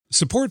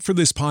Support for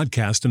this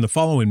podcast and the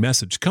following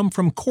message come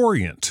from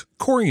Corient.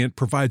 Corient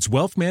provides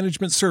wealth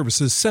management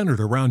services centered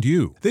around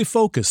you. They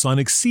focus on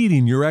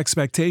exceeding your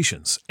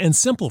expectations and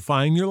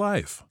simplifying your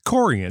life.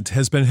 Corient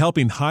has been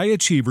helping high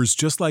achievers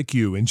just like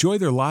you enjoy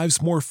their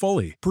lives more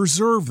fully,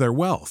 preserve their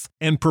wealth,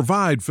 and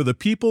provide for the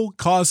people,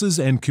 causes,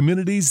 and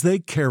communities they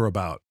care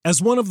about. As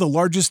one of the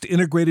largest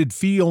integrated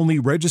fee-only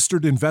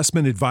registered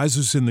investment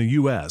advisors in the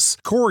U.S.,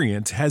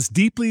 Corient has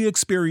deeply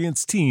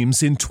experienced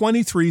teams in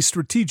 23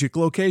 strategic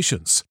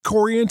locations.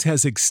 Corient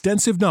has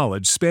extensive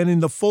knowledge spanning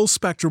the full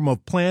spectrum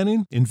of planning,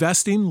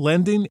 investing,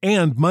 lending,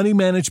 and money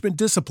management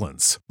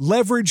disciplines.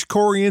 Leverage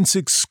Corient's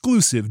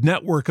exclusive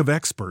network of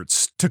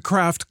experts to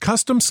craft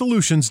custom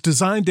solutions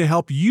designed to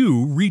help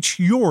you reach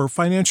your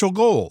financial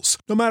goals,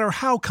 no matter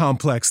how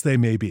complex they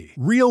may be.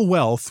 Real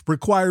wealth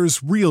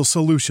requires real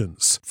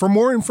solutions. For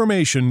more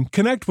information,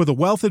 connect with a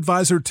wealth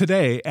advisor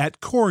today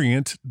at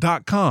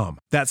Corient.com.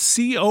 That's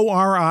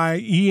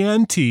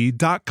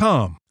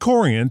Corient.com.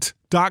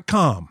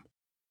 Corient.com.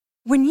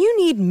 When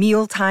you need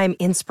mealtime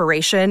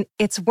inspiration,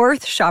 it's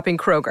worth shopping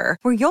Kroger,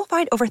 where you'll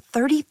find over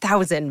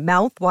 30,000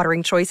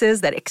 mouth-watering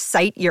choices that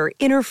excite your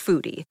inner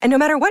foodie. And no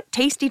matter what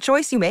tasty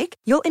choice you make,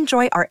 you'll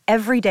enjoy our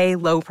everyday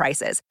low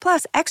prices,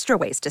 plus extra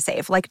ways to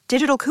save, like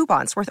digital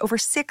coupons worth over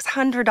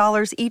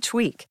 $600 each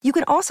week. You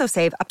can also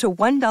save up to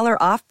 $1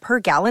 off per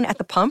gallon at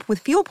the pump with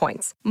fuel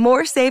points.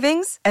 More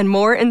savings and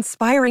more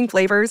inspiring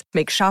flavors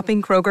make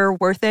shopping Kroger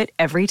worth it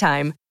every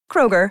time.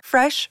 Kroger,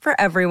 fresh for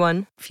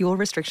everyone. Fuel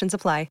restrictions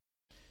apply.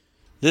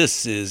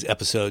 This is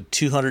episode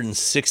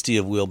 260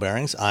 of Wheel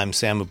Bearings. I'm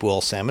Sam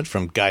Abuel-Samad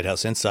from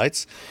Guidehouse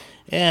Insights,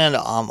 and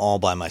I'm all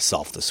by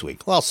myself this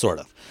week. Well, sort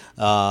of.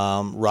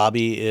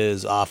 Robbie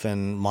is off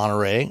in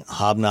Monterey,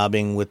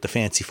 hobnobbing with the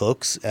fancy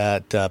folks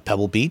at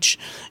Pebble Beach,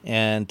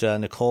 and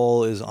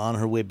Nicole is on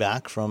her way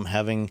back from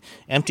having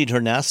emptied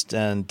her nest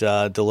and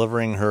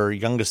delivering her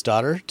youngest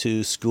daughter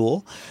to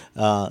school.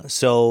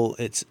 So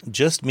it's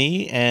just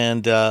me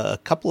and a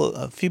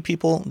few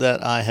people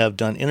that I have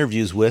done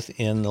interviews with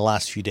in the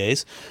last few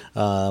days.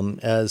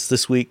 As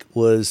this week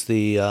was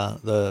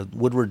the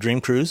Woodward Dream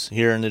Cruise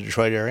here in the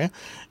Detroit area,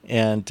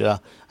 and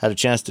had a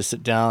chance to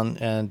sit down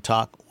and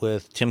talk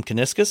with Tim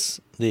Kuniskis,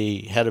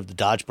 the head of the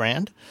Dodge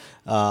brand,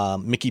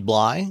 Mickey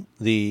Bly,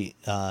 the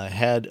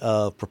head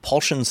of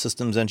propulsion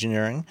systems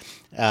engineering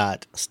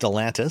at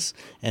Stellantis,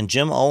 and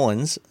Jim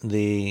Owens,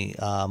 the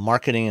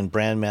marketing and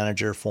brand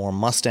manager for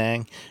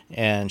Mustang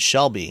and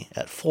Shelby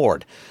at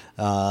Ford.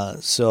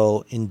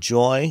 So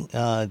enjoy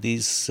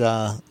these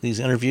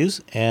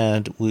interviews,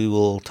 and we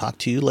will talk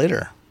to you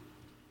later.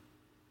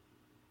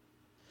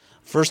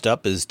 First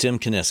up is Tim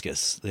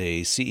Kuniskis,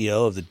 the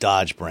CEO of the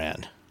Dodge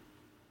brand.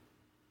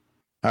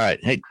 All right.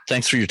 Hey,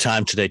 thanks for your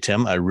time today,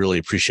 Tim. I really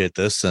appreciate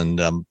this, and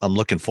I'm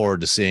looking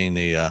forward to seeing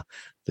the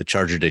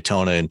Charger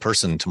Daytona in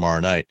person tomorrow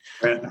night.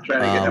 I'm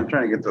trying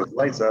to get those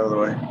lights out of the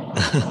way.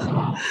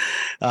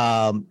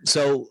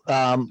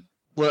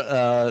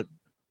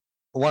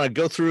 I want to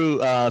go through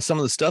some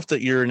of the stuff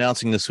that you're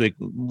announcing this week.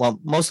 Well,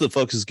 most of the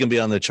focus is going to be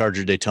on the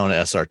Charger Daytona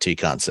SRT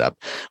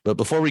concept. But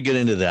before we get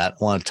into that,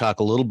 I want to talk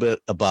a little bit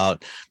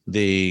about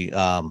the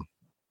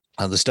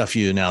stuff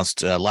you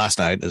announced last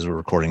night as we're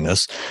recording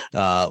this,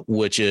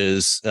 which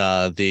is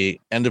the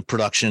end of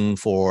production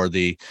for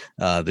the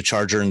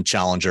Charger and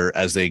Challenger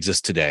as they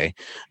exist today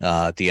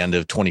at the end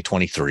of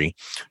 2023,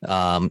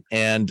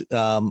 and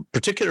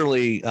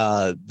particularly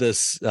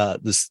this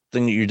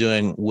thing that you're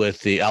doing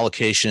with the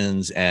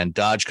allocations and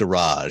Dodge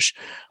Garage,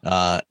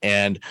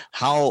 and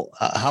how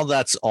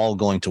that's all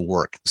going to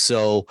work.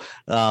 So,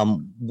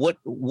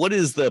 what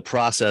is the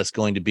process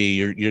going to be?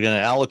 You're going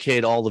to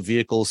allocate all the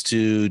vehicles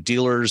to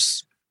dealers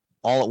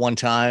all at one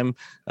time?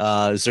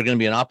 Is there going to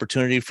be an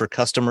opportunity for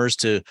customers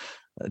to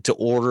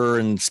order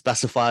and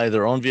specify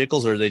their own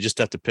vehicles, or do they just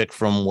have to pick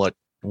from what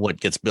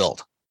gets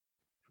built?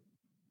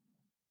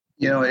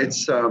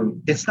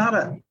 It's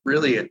not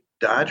really a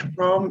Dodge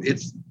problem.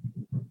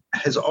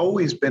 Has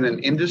always been an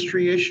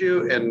industry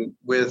issue, and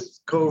with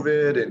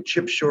COVID and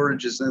chip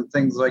shortages and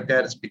things like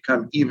that, it's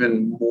become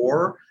even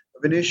more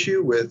of an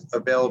issue with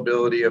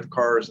availability of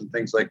cars and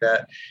things like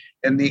that.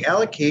 And the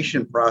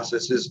allocation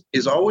process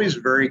is always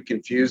very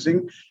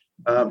confusing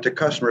to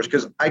customers,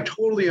 because I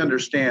totally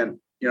understand.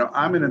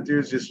 I'm an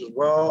enthusiast as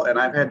well, and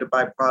I've had to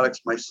buy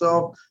products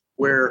myself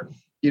where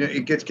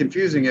it gets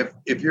confusing.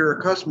 If you're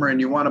a customer and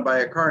you want to buy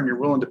a car and you're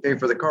willing to pay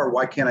for the car,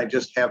 why can't I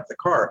just have the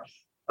car?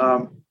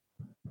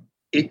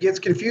 It gets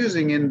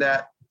confusing in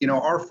that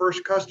our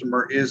first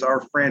customer is our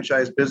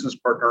franchise business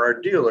partner, our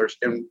dealers,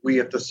 and we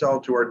have to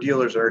sell to our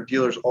dealers, and our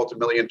dealers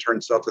ultimately in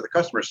turn sell to the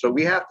customers. So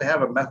we have to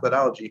have a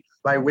methodology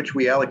by which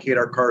we allocate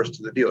our cars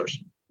to the dealers.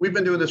 We've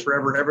been doing this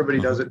forever. Everybody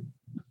does it.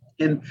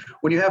 And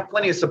when you have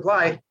plenty of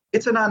supply,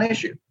 it's a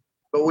non-issue.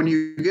 But when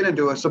you get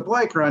into a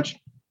supply crunch,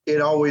 it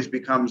always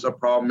becomes a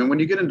problem. And when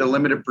you get into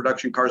limited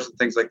production cars and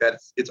things like that,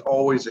 it's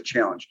always a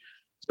challenge.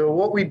 So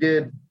what we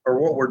did, or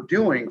what we're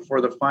doing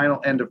for the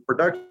final end of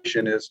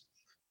production, is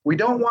we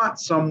don't want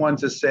someone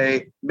to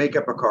say, make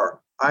up a car.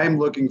 I'm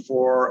looking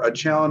for a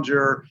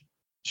Challenger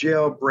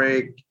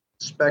jailbreak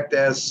spec'd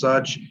as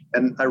such,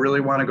 and I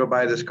really want to go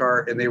buy this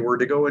car, and they were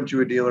to go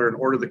into a dealer and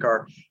order the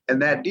car,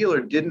 and that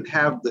dealer didn't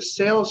have the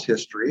sales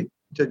history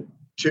to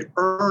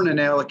earn an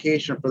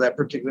allocation for that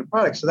particular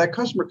product. So that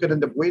customer could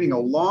end up waiting a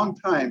long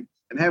time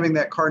and having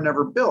that car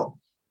never built.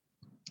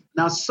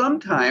 Now,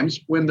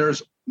 sometimes when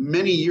there's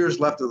many years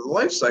left of the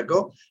life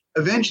cycle,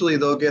 eventually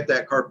they'll get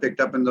that car picked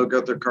up and they'll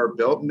get their car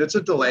built, and it's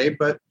a delay,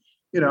 but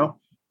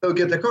they'll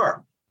get the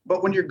car.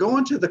 But when you're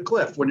going to the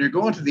cliff, when you're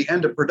going to the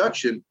end of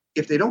production,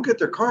 if they don't get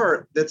their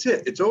car, that's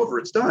it. It's over.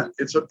 It's done.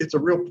 It's a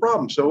real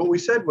problem. So what we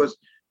said was,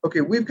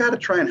 okay, we've got to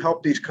try and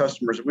help these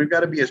customers. We've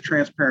got to be as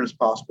transparent as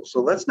possible.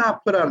 So let's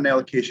not put out an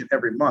allocation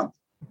every month.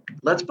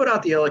 Let's put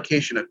out the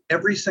allocation of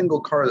every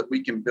single car that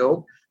we can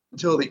build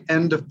until the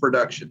end of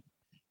production.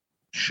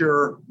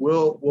 Sure,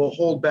 we'll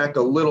hold back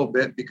a little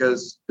bit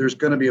because there's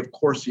going to be, of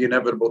course, the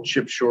inevitable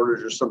chip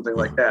shortage or something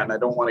like that. And I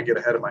don't want to get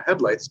ahead of my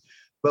headlights.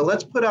 But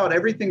let's put out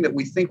everything that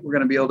we think we're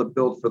going to be able to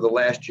build for the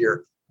last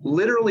year,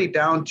 literally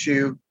down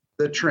to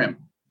the trim.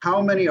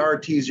 How many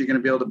RTs you're going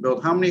to be able to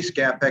build, how many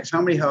Scat Packs,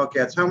 how many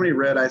Hellcats, how many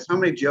Red Eyes, how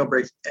many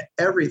Jailbreaks,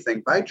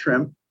 everything by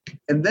trim,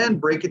 and then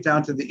break it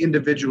down to the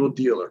individual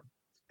dealer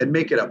and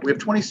make it up. We have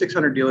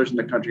 2,600 dealers in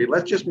the country.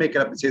 Let's just make it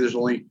up and say there's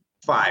only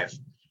 5.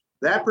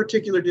 That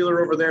particular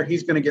dealer over there,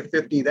 he's going to get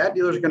 50. That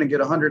dealer's going to get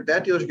 100.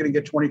 That dealer's going to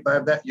get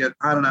 25. That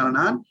on and on and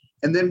on.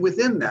 And then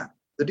within that,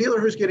 the dealer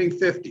who's getting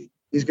 50,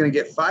 he's going to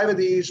get 5 of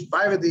these,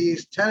 5 of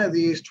these, 10 of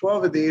these,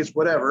 12 of these,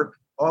 whatever,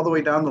 all the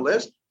way down the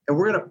list. And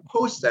we're going to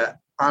post that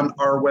on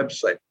our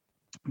website.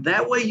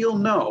 That way you'll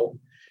know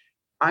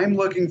I'm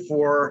looking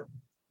for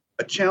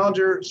a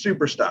Challenger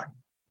Super Stock.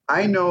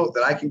 I know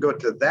that I can go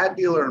to that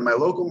dealer in my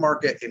local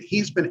market and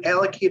he's been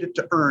allocated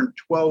to earn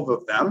 12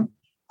 of them.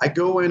 I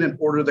go in and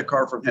order the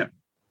car from him.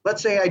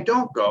 Let's say I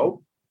don't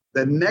go.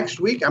 The next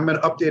week I'm going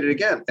to update it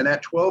again. And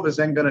that 12 is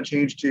then going to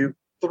change to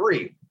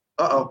 3.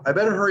 I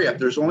better hurry up.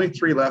 There's only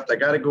 3 left. I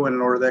got to go in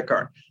and order that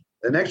car.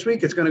 The next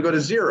week it's going to go to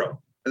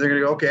 0. And they're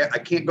going to go, okay, I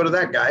can't go to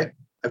that guy.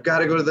 I've got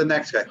to go to the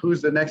next guy.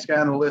 Who's the next guy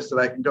on the list that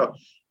I can go?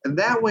 And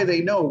that way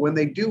they know when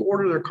they do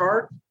order their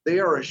car, they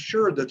are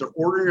assured that they're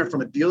ordering it from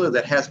a dealer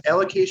that has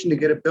allocation to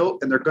get it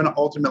built, and they're going to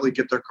ultimately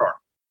get their car.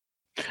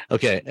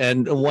 Okay.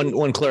 And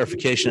one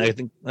clarification, I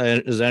think,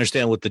 as I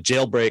understand with the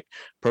Jailbreak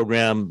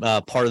program,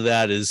 part of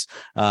that is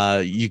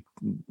you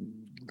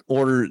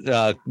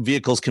order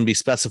vehicles can be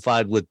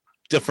specified with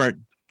different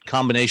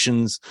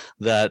combinations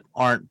that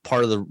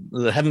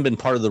haven't been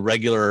part of the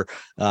regular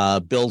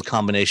build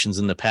combinations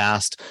in the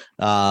past.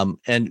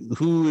 And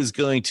who is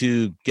going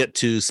to get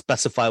to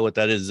specify what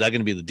that is? Is that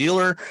going to be the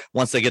dealer?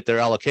 Once they get their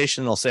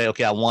allocation, they'll say,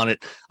 okay, I want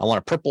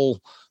a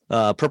purple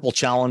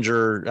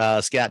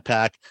Challenger Scat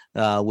Pack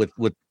with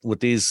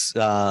these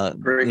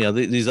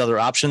these other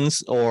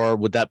options, or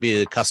would that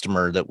be a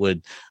customer that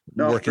would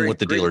working with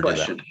the dealer do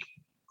that?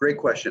 Great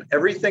question.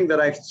 Everything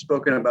that I've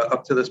spoken about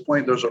up to this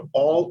point, those are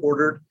all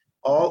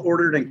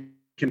ordered and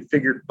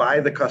configured by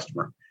the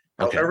customer.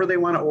 Okay. However they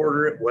want to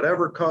order it,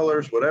 whatever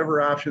colors,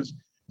 whatever options,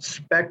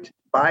 spec'd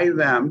by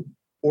them,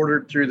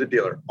 ordered through the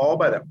dealer, all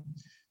by them.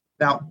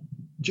 Now,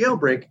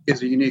 Jailbreak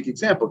is a unique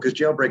example because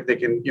Jailbreak, they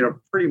can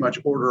pretty much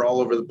order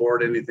all over the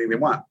board anything they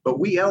want. But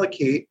we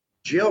allocate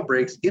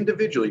Jailbreaks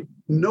individually,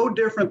 no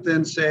different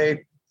than,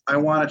 say, I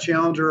want a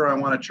Challenger, I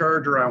want a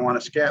Charger, I want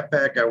a Scat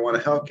Pack, I want a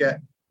Hellcat.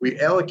 We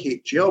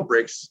allocate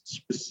Jailbreaks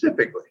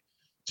specifically.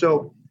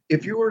 So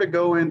if you were to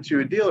go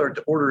into a dealer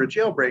to order a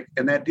Jailbreak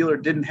and that dealer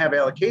didn't have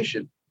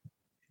allocation,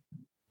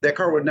 that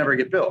car would never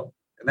get built.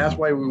 And that's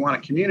why we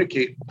want to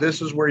communicate,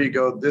 this is where you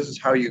go, this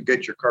is how you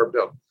get your car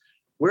built.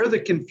 Where the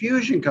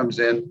confusion comes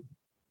in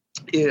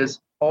is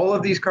all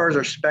of these cars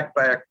are spec'd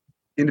by an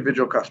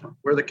individual customer.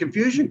 Where the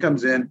confusion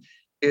comes in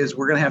is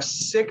we're going to have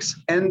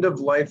 6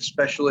 end-of-life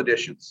special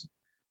editions.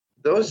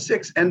 Those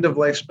 6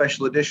 end-of-life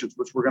special editions,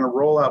 which we're going to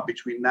roll out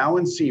between now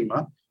and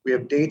SEMA, we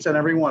have dates on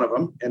every one of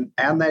them. And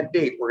on that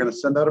date, we're going to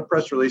send out a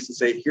press release and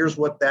say, here's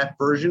what that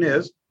version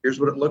is. Here's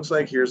what it looks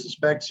like. Here's the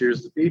specs.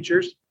 Here's the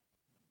features.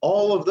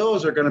 All of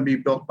those are going to be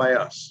built by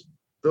us.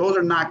 Those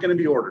are not going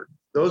to be ordered.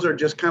 Those are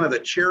just kind of the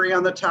cherry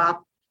on the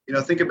top.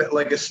 Think of it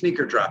like a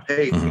sneaker drop.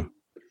 Hey,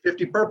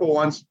 50 purple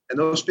ones, and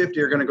those 50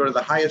 are going to go to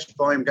the highest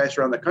volume guys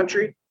around the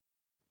country.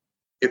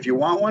 If you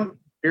want one,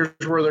 here's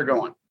where they're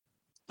going.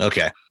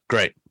 Okay,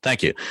 great.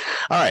 Thank you.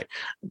 All right.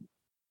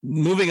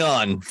 Moving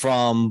on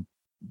from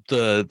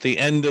the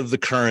end of the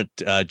current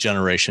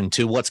generation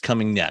to what's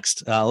coming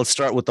next. Let's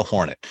start with the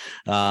Hornet.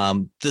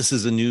 This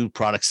is a new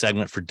product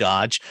segment for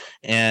Dodge,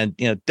 and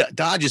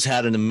Dodge has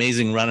had an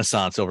amazing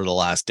renaissance over the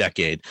last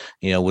decade.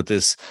 With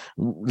this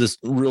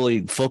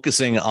really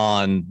focusing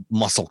on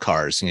muscle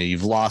cars.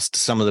 You've lost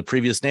some of the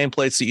previous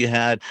nameplates that you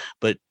had,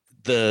 but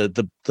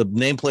the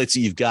nameplates that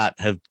you've got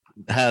have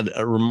had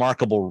a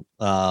remarkable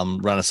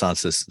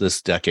renaissance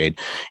this decade.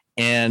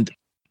 And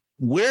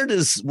where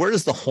does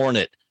the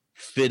Hornet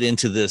fit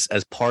into this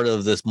as part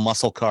of this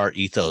muscle car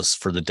ethos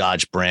for the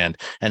Dodge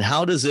brand, and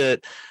how does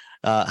it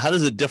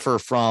differ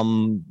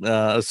from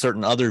a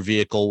certain other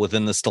vehicle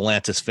within the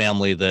Stellantis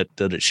family that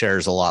it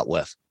shares a lot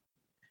with?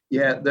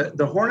 Yeah,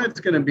 the Hornet's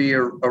going to be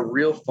a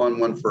real fun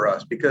one for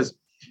us, because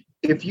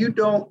if you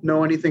don't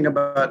know anything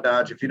about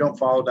Dodge, if you don't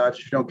follow Dodge,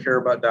 if you don't care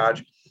about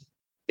Dodge,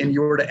 and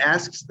you were to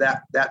ask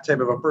that type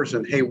of a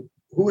person, hey,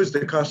 who is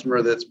the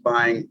customer that's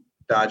buying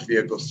Dodge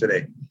vehicles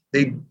today?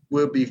 They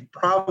will be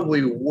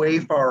probably way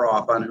far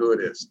off on who it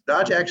is.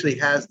 Dodge actually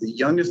has the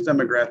youngest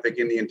demographic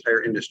in the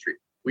entire industry.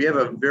 We have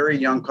a very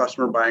young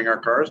customer buying our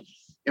cars.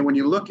 And when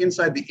you look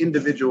inside the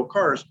individual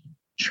cars,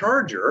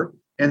 Charger,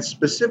 and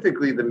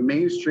specifically the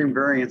mainstream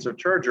variants of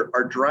Charger,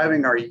 are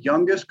driving our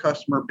youngest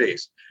customer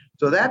base.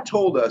 So that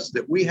told us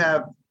that we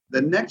have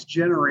the next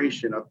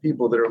generation of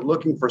people that are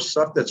looking for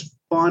stuff that's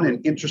fun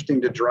and interesting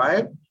to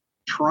drive,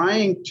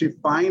 trying to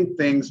find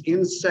things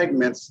in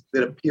segments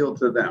that appeal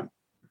to them.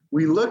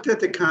 We looked at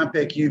the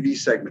compact UV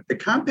segment. The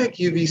compact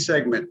UV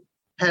segment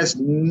has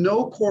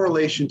no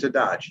correlation to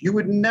Dodge. You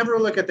would never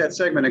look at that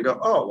segment and go,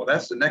 oh, well,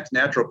 that's the next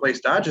natural place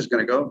Dodge is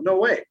going to go. No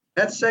way.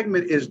 That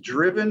segment is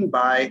driven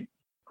by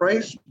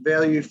price,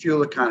 value,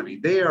 fuel economy.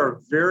 They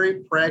are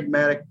very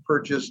pragmatic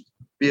purchased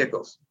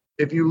vehicles.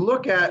 If you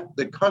look at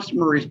the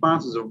customer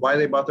responses of why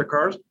they bought their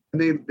cars,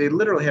 and they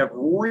literally have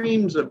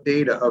reams of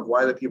data of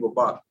why the people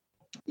bought.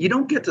 You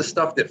don't get to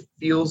stuff that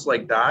feels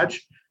like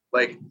Dodge,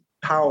 like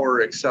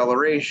power,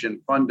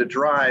 acceleration, fun to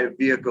drive,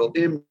 vehicle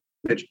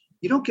image.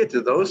 You don't get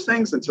to those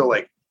things until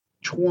like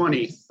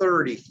 20,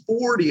 30,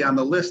 40 on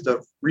the list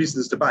of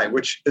reasons to buy,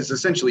 which is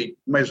essentially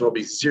might as well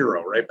be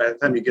zero, right? By the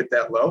time you get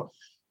that low.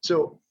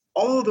 So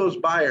all of those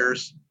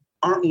buyers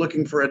aren't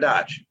looking for a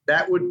Dodge.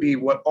 That would be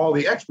what all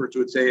the experts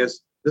would say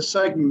is this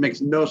segment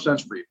makes no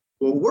sense for you.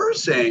 What we're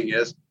saying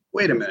is,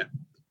 wait a minute,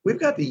 we've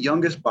got the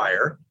youngest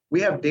buyer.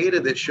 We have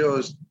data that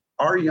shows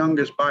our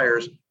youngest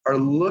buyers are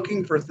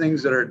looking for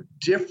things that are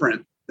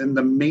different than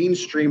the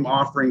mainstream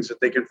offerings that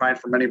they can find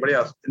from anybody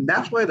else. And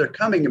that's why they're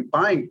coming and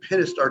buying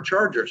Pentastar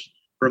Chargers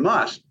from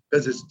us,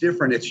 because it's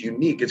different, it's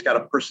unique, it's got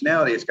a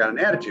personality, it's got an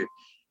attitude.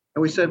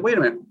 And we said, wait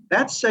a minute,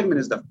 that segment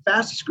is the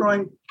fastest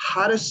growing,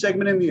 hottest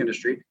segment in the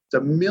industry. It's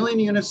 1 million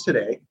units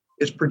today.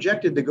 It's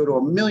projected to go to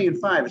 1.5 million.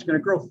 It's going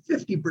to grow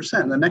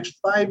 50% in the next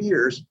 5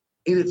 years.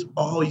 And it's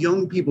all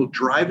young people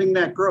driving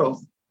that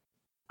growth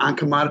on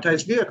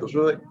commoditized vehicles.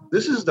 We're like,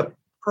 this is the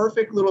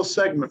perfect little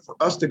segment for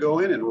us to go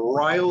in and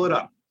rile it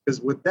up.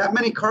 Because with that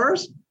many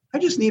cars, I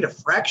just need a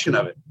fraction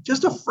of it.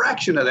 Just a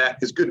fraction of that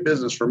is good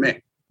business for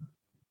me.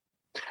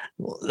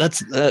 Well,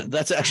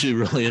 that's actually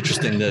really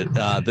interesting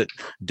that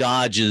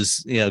Dodge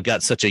is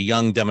got such a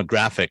young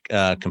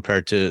demographic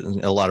compared to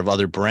a lot of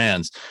other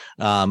brands,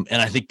 and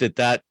I think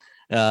that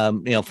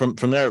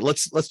from there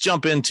let's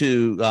jump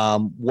into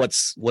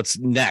what's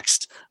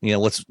next.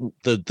 What's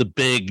the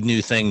big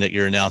new thing that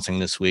you're announcing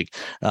this week,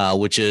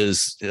 which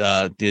is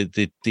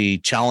the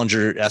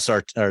Challenger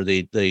SR, or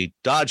the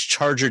Dodge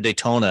Charger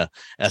Daytona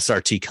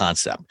SRT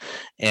concept,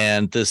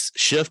 and this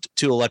shift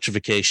to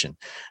electrification.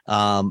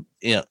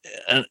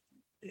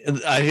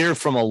 And I hear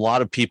from a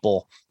lot of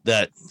people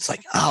that it's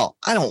like, oh,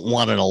 I don't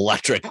want an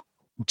electric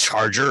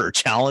Charger or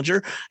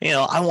Challenger.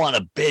 I want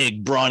a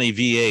big brawny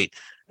V8.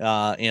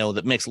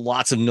 That makes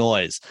lots of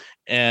noise.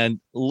 And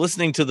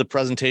listening to the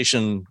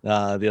presentation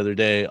the other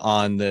day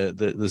on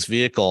this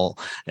vehicle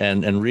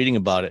and reading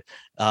about it,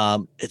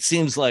 it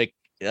seems like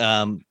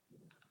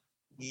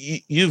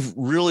you've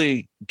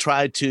really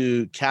tried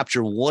to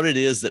capture what it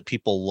is that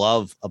people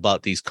love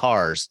about these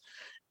cars,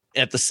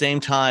 at the same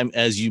time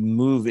as you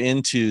move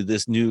into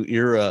this new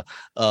era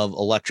of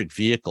electric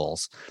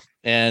vehicles.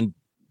 And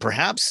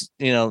perhaps,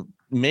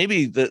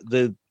 maybe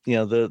the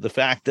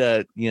fact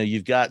that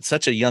you've got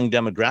such a young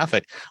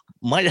demographic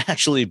might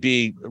actually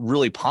be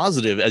really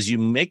positive as you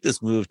make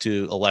this move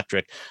to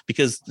electric,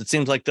 because it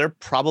seems like they're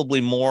probably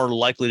more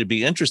likely to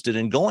be interested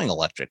in going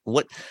electric.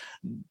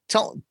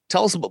 Tell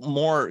us a bit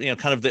more,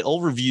 kind of the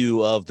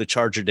overview of the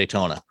Charger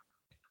Daytona.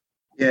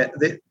 Yeah,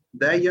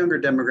 that younger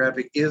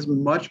demographic is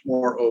much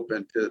more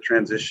open to the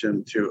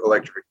transition to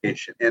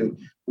electrification. And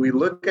we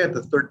look at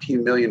the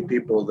 13 million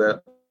people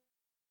that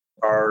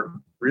are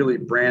really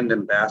brand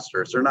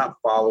ambassadors. They're not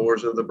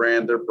followers of the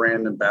brand, they're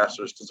brand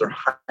ambassadors because they're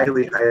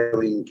highly,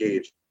 highly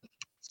engaged.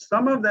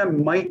 Some of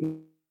them might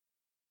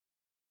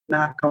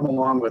not come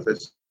along with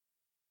us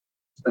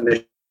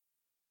initially.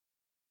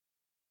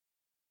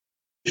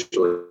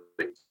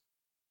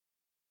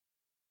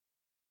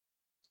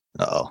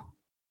 Uh-oh.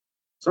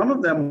 Some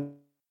of them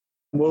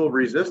will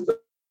resist it.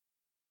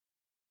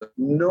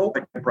 No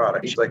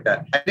products like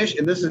that.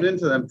 And this is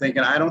into them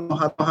thinking, I don't know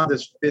how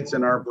this fits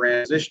in our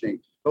brand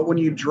positioning. But when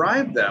you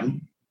drive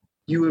them,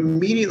 you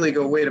immediately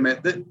go, wait a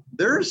minute,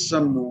 there's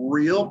some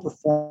real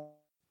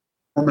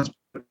performance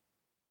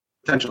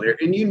potential here.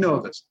 And you know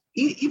this.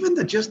 Even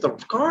just the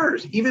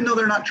cars, even though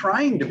they're not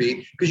trying to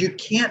be, because you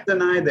can't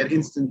deny that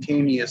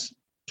instantaneous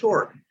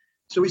torque.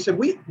 So we said,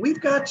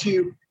 we've got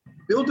to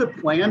build a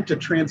plan to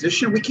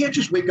transition. We can't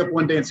just wake up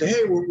one day and say,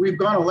 hey, we've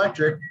gone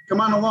electric.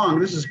 Come on along.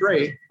 This is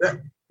great.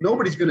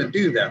 Nobody's going to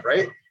do that,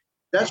 right?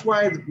 That's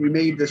why we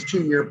made this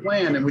 2-year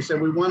plan. And we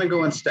said, we want to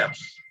go in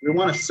steps. We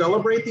want to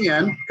celebrate the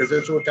end because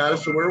that's what got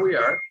us to where we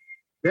are.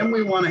 Then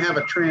we want to have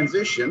a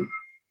transition.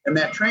 And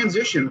that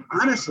transition,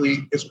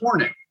 honestly, is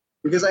Hornet,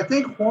 because I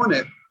think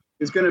Hornet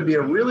is going to be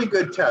a really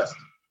good test.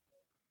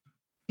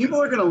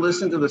 People are going to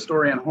listen to the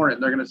story on Hornet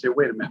and they're going to say,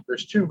 wait a minute,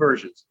 there's two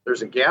versions.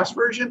 There's a gas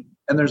version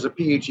and there's a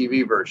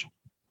PHEV version.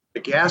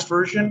 The gas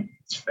version,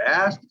 it's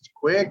fast, it's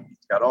quick,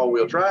 it's got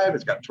all-wheel drive,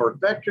 it's got torque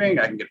vectoring,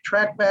 I can get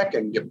track back, I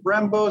can get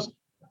Brembos.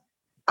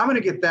 I'm going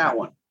to get that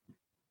one.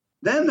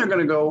 Then they're going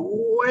to go,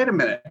 wait a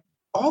minute,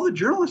 all the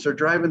journalists are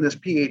driving this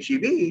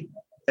PHEV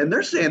and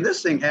they're saying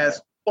this thing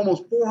has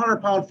almost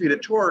 400 pound-feet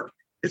of torque.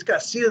 It's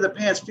got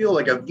seat-of-the-pants feel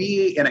like a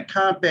V8 and a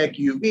compact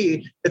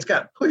UV. It's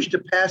got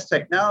push-to-pass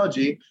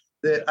technology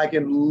that I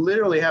can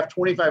literally have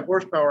 25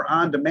 horsepower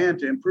on demand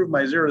to improve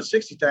my 0 to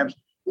 60 times.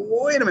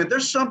 Wait a minute,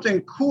 there's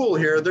something cool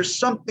here. There's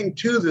something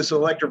to this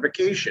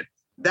electrification.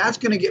 That's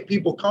going to get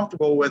people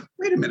comfortable with,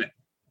 wait a minute,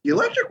 the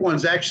electric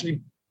one's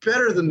actually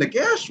better than the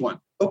gas one.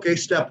 Okay,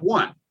 step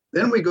one.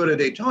 Then we go to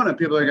Daytona,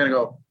 people are going to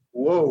go,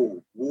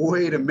 whoa,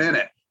 wait a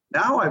minute.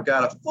 Now I've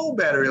got a full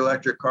battery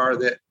electric car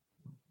that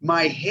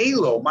my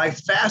halo, my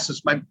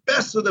fastest, my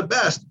best of the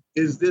best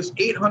is this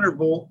 800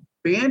 volt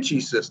Banshee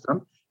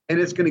system. And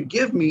it's going to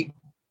give me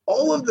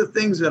all of the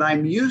things that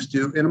I'm used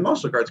to in a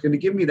muscle car. It's going to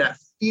give me that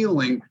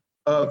feeling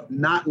of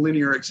not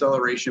linear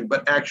acceleration,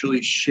 but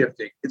actually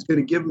shifting. It's going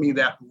to give me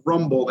that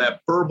rumble,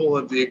 that burble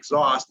of the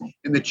exhaust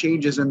and the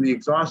changes in the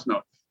exhaust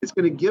note. It's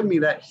going to give me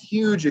that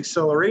huge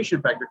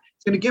acceleration factor.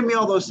 It's going to give me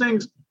all those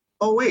things.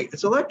 Oh, wait,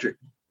 it's electric.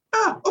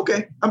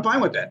 Okay, I'm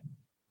fine with that.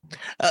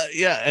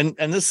 Yeah,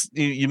 and this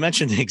you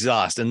mentioned the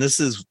exhaust, and this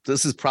is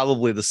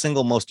probably the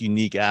single most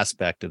unique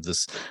aspect of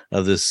this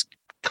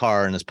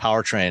car and this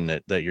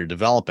powertrain that you're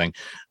developing.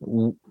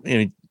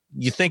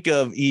 You think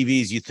of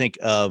EVs, you think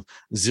of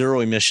zero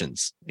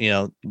emissions. I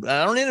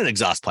don't need an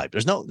exhaust pipe.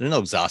 There's no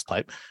exhaust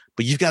pipe,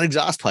 but you've got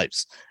exhaust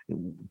pipes.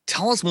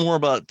 Tell us more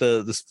about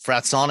this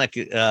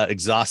Fratsonic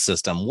exhaust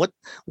system.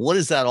 What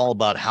is that all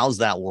about? How's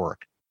that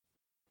work?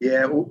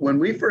 Yeah, when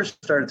we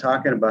first started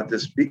talking about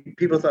this,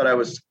 people thought I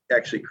was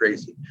actually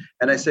crazy.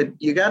 And I said,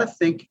 you got to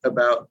think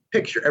about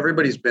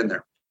everybody's been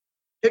there.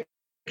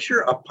 Picture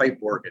a pipe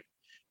organ.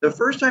 The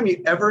first time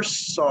you ever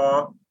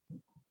saw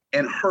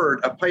and heard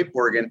a pipe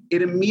organ,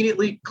 it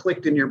immediately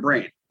clicked in your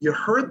brain. You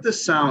heard the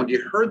sound,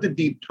 you heard the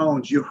deep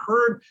tones, you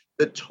heard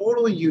the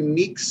totally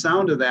unique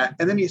sound of that.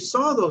 And then you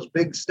saw those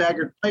big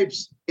staggered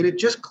pipes and it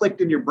just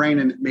clicked in your brain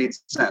and it made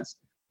sense.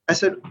 I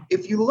said,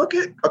 if you look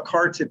at a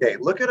car today,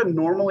 look at a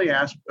normal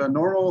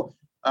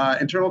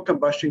internal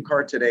combustion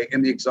car today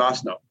in the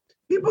exhaust note.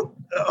 People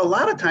a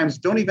lot of times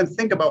don't even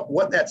think about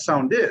what that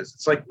sound is.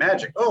 It's like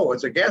magic. Oh,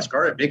 it's a gas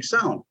car, it makes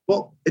sound.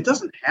 Well, it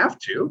doesn't have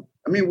to.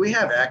 I mean, we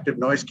have active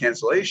noise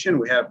cancellation.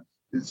 We have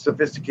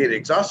sophisticated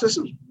exhaust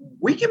systems.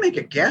 We can make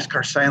a gas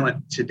car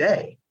silent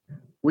today.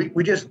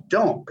 We just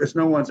don't, because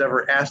no one's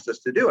ever asked us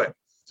to do it.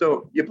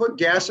 So you put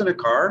gas in a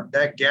car,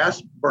 that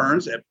gas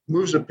burns, it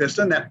moves a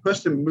piston, that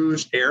piston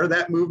moves air,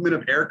 that movement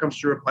of air comes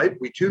through a pipe,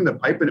 we tune the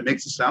pipe and it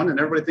makes a sound and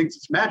everybody thinks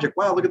it's magic.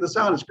 Wow, look at the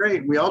sound, it's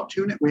great. We all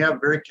tune it, we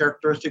have very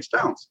characteristic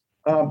sounds.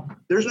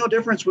 There's no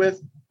difference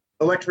with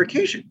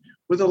electrification.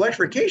 With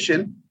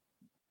electrification,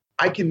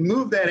 I can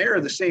move that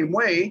air the same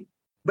way,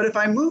 but if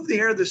I move the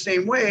air the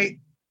same way,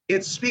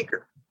 it's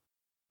speaker.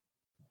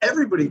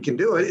 Everybody can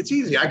do it, it's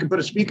easy. I can put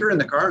a speaker in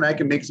the car and I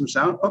can make some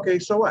sound. Okay,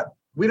 so what?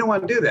 We don't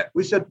want to do that.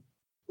 We said,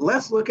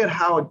 let's look at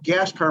how a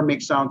gas car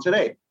makes sound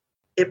today.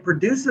 It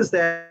produces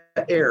that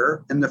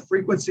air and the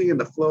frequency and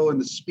the flow and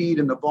the speed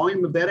and the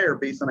volume of that air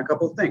based on a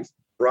couple of things.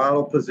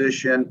 Throttle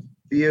position,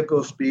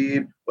 vehicle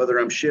speed, whether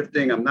I'm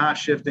shifting, I'm not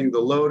shifting, the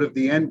load of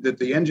the end that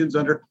the engine's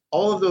under.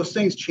 All of those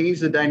things change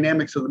the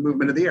dynamics of the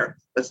movement of the air.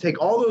 Let's take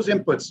all those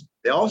inputs.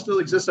 They all still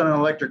exist on an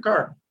electric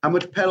car. How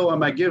much pedal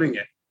am I giving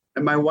it?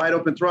 Am I wide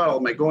open throttle?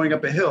 Am I going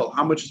up a hill?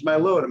 How much is my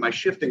load? Am I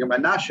shifting? Am I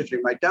not shifting?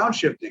 Am I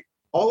downshifting?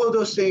 All of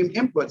those same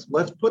inputs,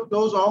 let's put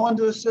those all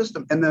into the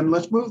system. And then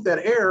let's move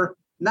that air,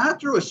 not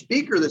through a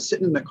speaker that's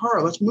sitting in the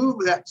car. Let's move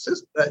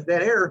that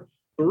air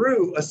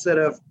through a set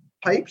of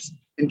pipes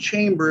and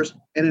chambers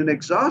and an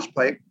exhaust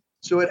pipe.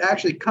 So it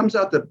actually comes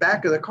out the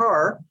back of the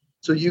car.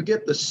 So you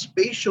get the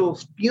spatial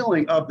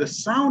feeling of the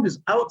sound is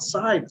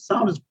outside. The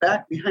sound is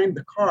back behind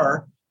the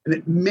car. And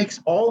it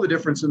makes all the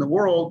difference in the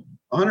world.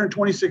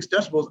 126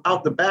 decibels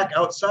out the back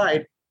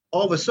outside.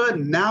 All of a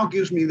sudden now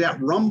gives me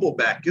that rumble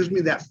back, gives me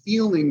that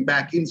feeling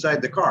back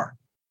inside the car.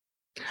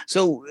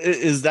 So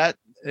is that,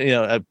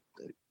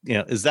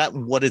 is that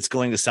what it's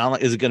going to sound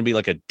like? Is it going to be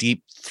like a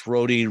deep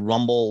throaty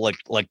rumble,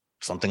 like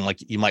something like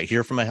you might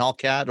hear from a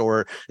Hellcat,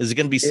 or is it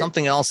going to be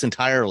something else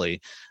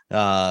entirely?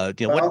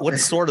 What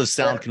sort of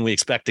sound can we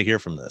expect to hear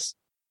from this?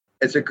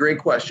 It's a great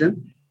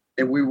question.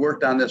 And we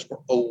worked on this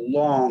for a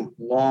long,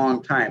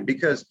 long time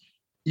because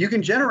you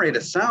can generate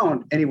a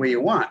sound any way you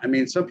want. I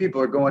mean, some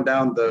people are going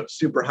down the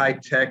super high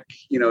tech,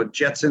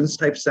 Jetsons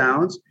type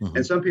sounds. Mm-hmm.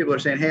 And some people are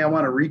saying, hey, I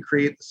want to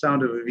recreate the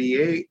sound of a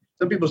V8.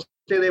 Some people say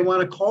they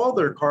want to call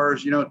their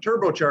cars,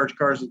 turbocharged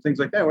cars and things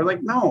like that. We're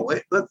like, no,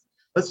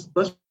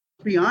 let's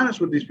be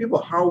honest with these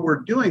people, how we're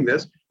doing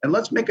this. And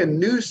let's make a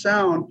new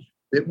sound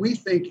that we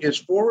think is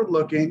forward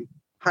looking,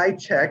 high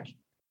tech,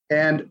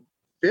 and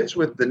fits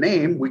with the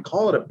name. We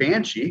call it a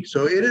Banshee.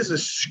 So it is a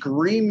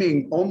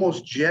screaming,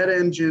 almost jet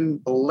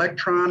engine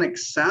electronic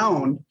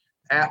sound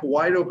at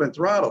wide open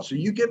throttle. So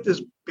you get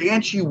this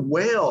Banshee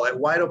wail at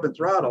wide open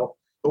throttle,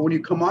 but when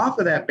you come off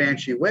of that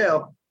Banshee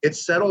wail, it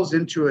settles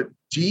into a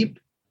deep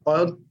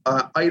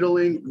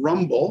idling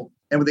rumble.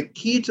 And the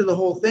key to the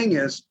whole thing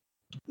is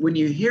when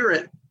you hear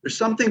it, there's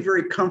something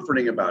very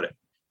comforting about it.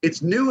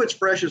 It's new, it's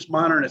fresh, it's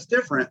modern, it's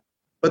different,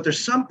 but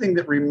there's something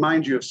that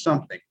reminds you of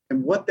something.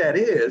 And what that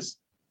is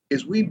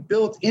we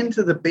built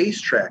into the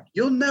bass track.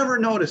 You'll never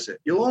notice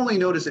it. You'll only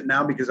notice it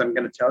now because I'm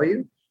going to tell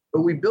you.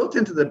 But we built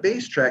into the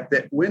bass track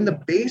that when the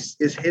bass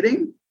is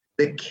hitting,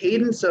 the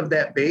cadence of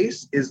that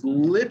bass is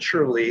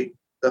literally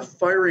the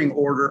firing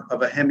order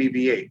of a Hemi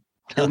V8.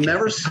 You'll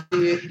never see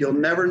it. You'll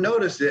never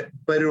notice it,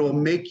 but it will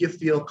make you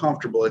feel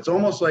comfortable. It's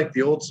almost like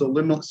the old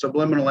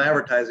subliminal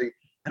advertising.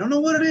 I don't know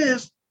what it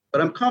is,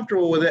 but I'm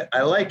comfortable with it.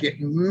 I like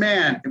it.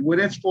 Man, when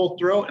it's full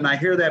throat and I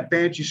hear that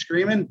Banshee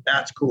screaming,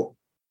 that's cool.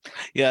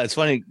 Yeah, it's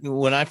funny.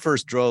 When I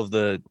first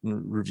reviewed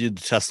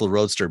the Tesla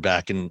Roadster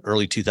back in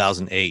early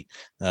 2008,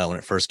 when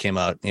it first came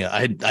out,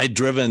 I had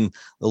driven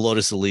the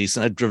Lotus Elise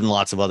and I'd driven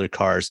lots of other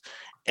cars,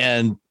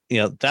 and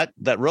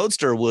that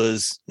Roadster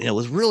was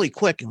really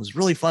quick. It was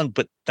really fun,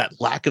 but that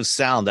lack of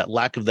sound,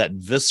 that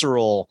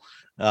visceral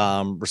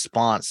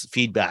response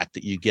feedback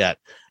that you get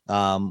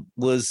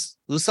was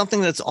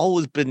something that's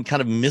always been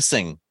kind of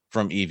missing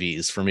from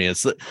EVs for me.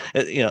 It's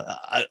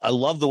I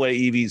love the way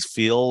EVs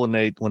feel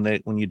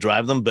when you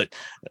drive them, but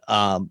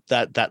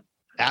that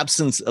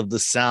absence of the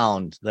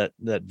sound, that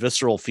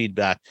visceral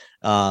feedback,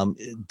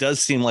 it does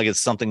seem like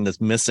it's something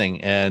that's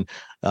missing, and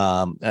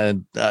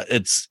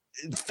it's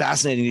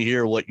fascinating to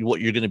hear what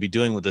you're going to be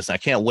doing with this. I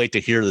can't wait to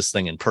hear this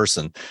thing in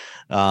person.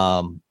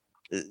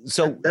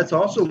 So that's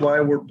also why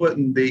we're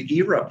putting the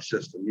eRupt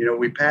system.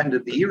 We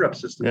patented the eRupt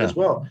system as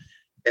well,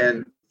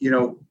 and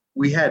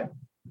we had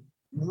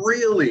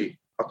really,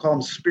 I'll call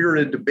them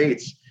spirited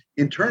debates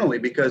internally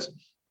because,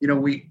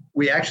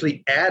 we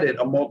actually added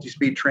a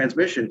multi-speed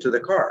transmission to the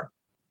car.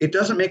 It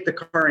doesn't make the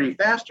car any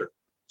faster.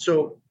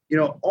 So,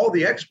 all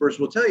the experts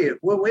will tell you,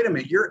 well, wait a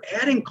minute, you're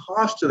adding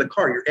cost to the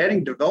car. You're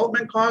adding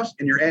development cost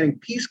and you're adding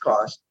piece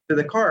cost to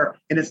the car,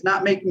 and it's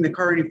not making the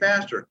car any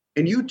faster.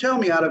 And you tell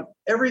me out of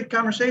every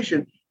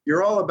conversation,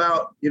 you're all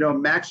about,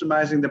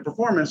 maximizing the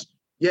performance,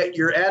 yet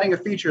you're adding a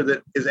feature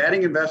that is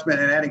adding investment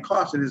and adding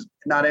cost and is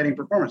not adding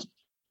performance.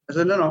 I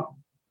said, no.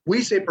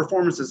 We say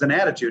performance is an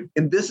attitude,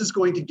 and this is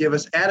going to give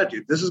us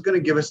attitude. This is going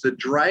to give us the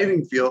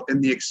driving feel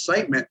and the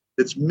excitement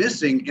that's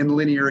missing in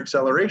linear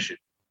acceleration.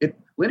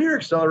 Linear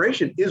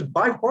acceleration is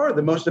by far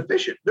the most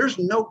efficient. There's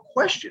no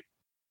question.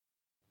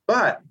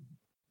 But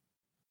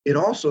it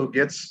also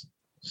gets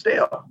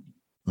stale.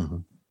 Mm-hmm.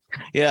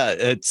 Yeah,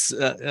 it's.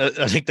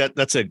 I think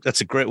that's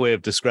a great way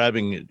of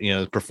describing.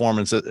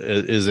 Performance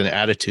is an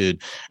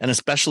attitude, and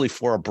especially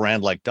for a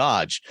brand like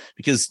Dodge,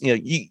 because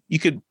you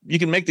can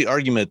make the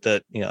argument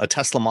that a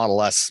Tesla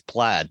Model S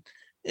Plaid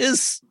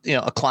is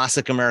a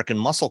classic American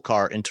muscle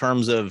car in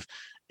terms of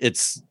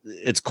its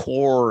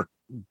core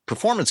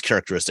performance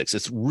characteristics.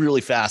 It's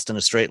really fast in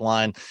a straight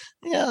line.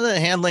 The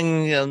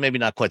handling, maybe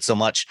not quite so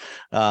much,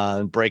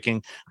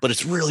 braking, but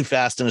it's really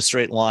fast in a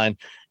straight line,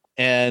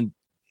 and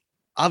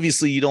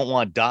obviously you don't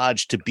want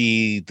Dodge to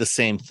be the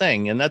same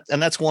thing. And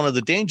that's one of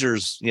the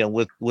dangers,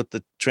 with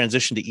the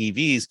transition to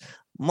EVs.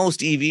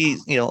 Most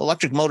EVs,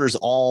 electric motors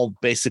all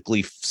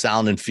basically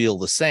sound and feel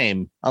the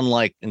same,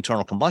 unlike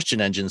internal combustion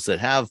engines that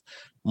have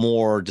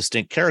more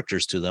distinct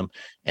characters to them.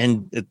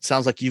 And it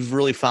sounds like you've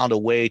really found a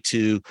way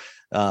to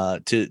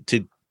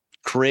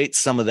create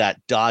some of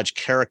that Dodge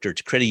character,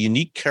 to create a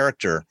unique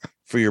character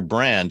for your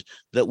brand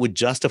that would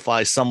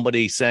justify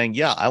somebody saying,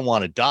 yeah, I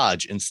want a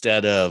Dodge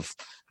instead of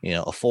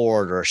a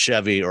Ford or a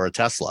Chevy or a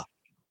Tesla.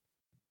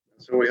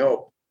 So we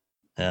hope.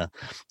 Yeah.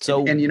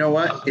 So, and you know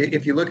what?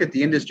 If you look at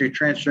the industry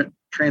transitioning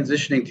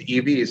to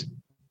EVs,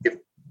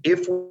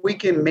 if we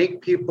can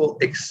make people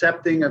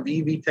accepting of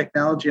EV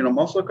technology in a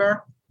muscle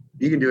car,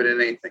 you can do it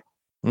in anything.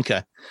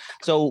 Okay.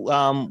 So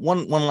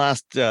one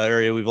last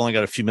area, we've only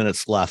got a few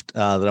minutes left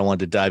that I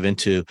wanted to dive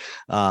into.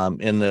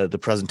 In the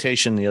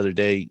presentation the other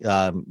day,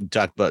 you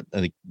talked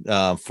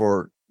about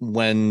for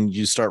when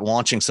you start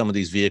launching some of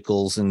these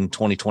vehicles in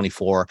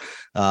 2024,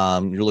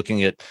 you're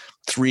looking at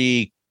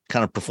 3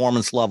 kind of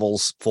performance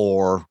levels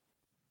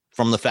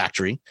from the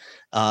factory,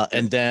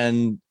 and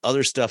then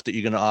other stuff that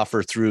you're going to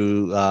offer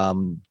through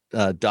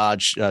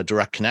Dodge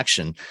Direct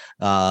Connection.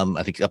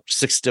 I think up to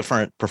 6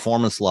 different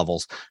performance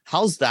levels.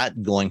 How's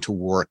that going to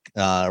work?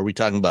 Are we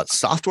talking about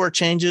software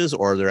changes,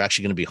 or are there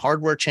actually going to be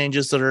hardware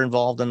changes that are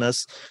involved in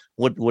this?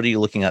 What are you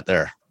looking at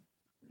there?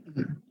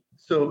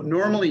 So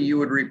normally you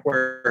would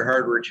require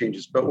hardware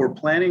changes, but we're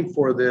planning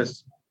for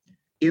this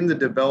in the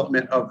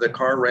development of the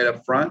car right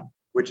up front,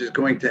 which is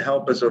going to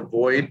help us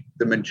avoid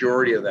the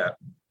majority of that.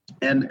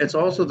 And it's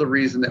also the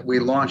reason that we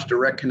launched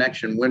Direct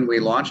Connection when we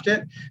launched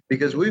it,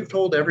 because we've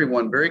told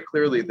everyone very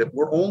clearly that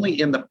we're only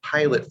in the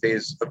pilot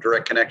phase of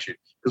Direct Connection,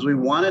 because we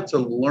wanted to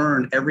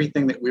learn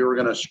everything that we were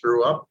going to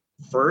screw up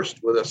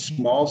first with a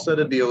small set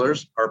of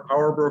dealers. Our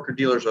power broker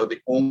dealers are the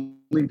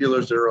only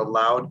dealers that are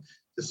allowed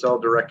to sell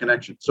direct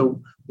connection.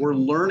 So we're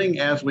learning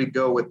as we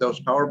go with those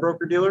power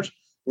broker dealers.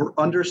 We're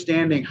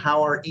understanding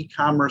how our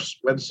e-commerce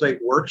website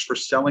works for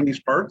selling these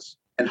parts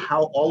and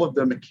how all of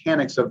the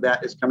mechanics of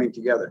that is coming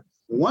together.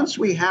 Once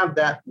we have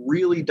that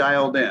really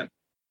dialed in,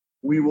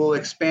 we will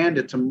expand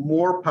it to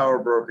more power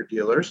broker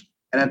dealers.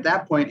 And at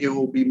that point, it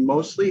will be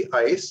mostly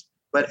ICE.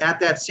 But at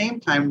that same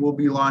time, we'll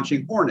be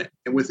launching Hornet.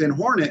 And within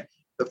Hornet,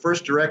 the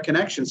first direct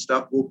connection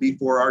stuff will be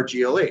for our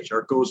GLH,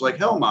 our Goes Like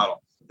Hell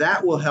model.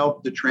 That will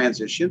help the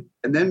transition.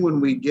 And then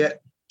when we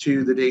get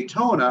to the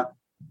Daytona,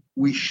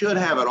 we should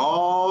have it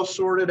all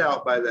sorted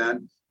out by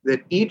then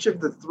that each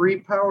of the 3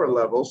 power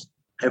levels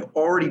have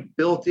already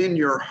built in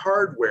your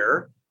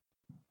hardware.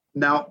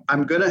 Now,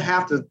 I'm going to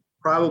have to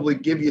probably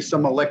give you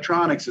some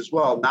electronics as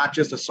well, not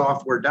just a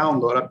software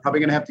download. I'm probably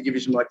going to have to give you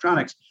some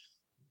electronics.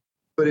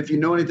 But if you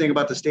know anything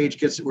about the stage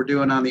kits that we're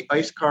doing on the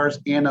ICE cars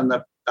and on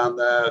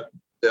the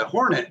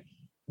Hornet,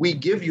 we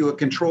give you a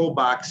control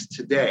box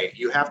today.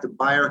 You have to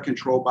buy our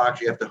control box.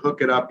 You have to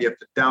hook it up. You have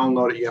to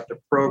download it. You have to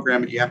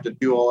program it. You have to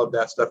do all of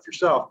that stuff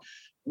yourself.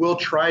 We'll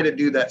try to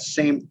do that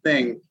same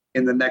thing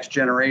in the next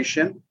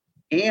generation.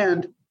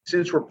 And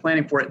since we're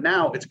planning for it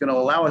now, it's going to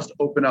allow us to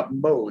open up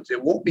modes.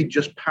 It won't be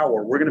just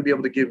power. We're going to be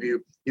able to give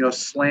you,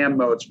 slam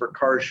modes for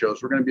car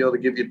shows. We're going to be able to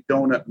give you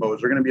donut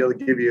modes. We're going to be able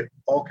to give you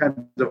all kinds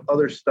of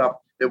other stuff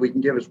that we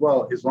can give as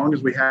well, as long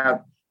as we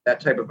have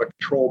that type of a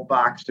control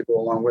box to go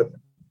along with it.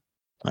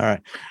 All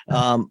right.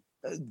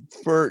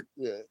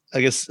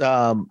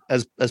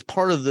 As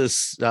part of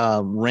this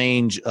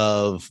range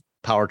of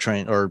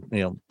powertrain or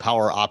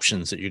power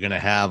options that you're going to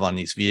have on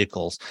these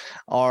vehicles,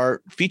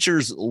 are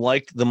features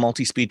like the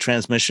multi-speed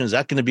transmission, is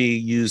that going to be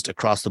used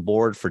across the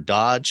board for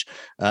Dodge,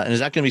 and is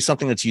that going to be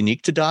something that's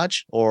unique to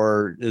Dodge,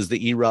 or is the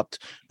Erupt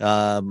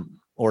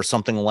or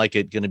something like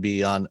it going to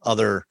be on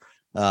other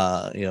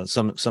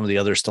some of the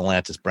other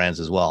Stellantis brands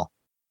as well?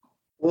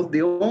 Well,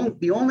 the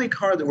only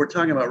car that we're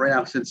talking about right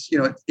now, since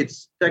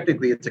it's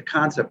technically a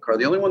concept car,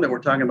 the only one that we're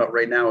talking about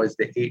right now is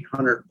the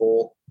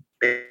 800-volt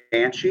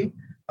Banshee.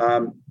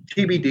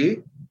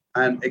 TBD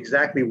on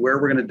exactly where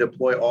we're going to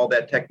deploy all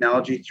that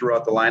technology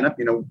throughout the lineup.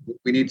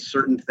 We need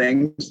certain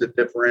things that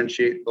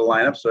differentiate the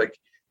lineup. So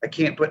I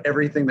can't put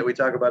everything that we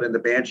talk about in the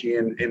Banshee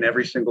in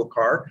every single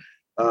car.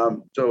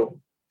 So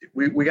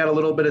we got a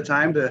little bit of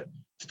time to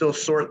still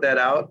sort that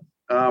out.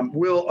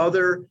 Will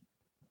other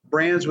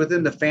brands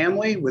within the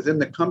family, within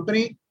the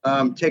company,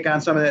 take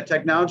on some of that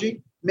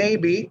technology?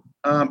 Maybe,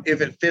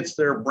 if it fits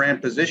their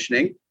brand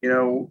positioning.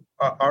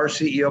 Our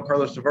CEO,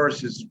 Carlos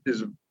Tavares,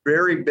 is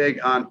very big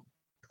on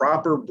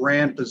proper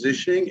brand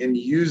positioning and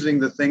using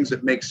the things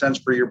that make sense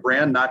for your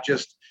brand, not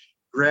just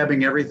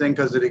grabbing everything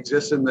because it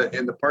exists in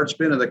the parts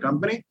bin of the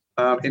company.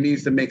 It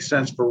needs to make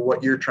sense for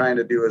what you're trying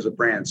to do as a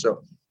brand.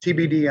 So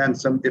TBD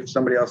on if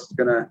somebody else is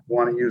going to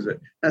want to use it.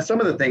 Now, some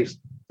of the things,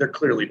 they're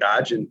clearly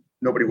Dodge and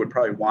nobody would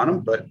probably want them,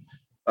 but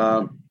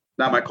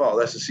not my call.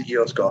 That's the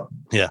CEO's call.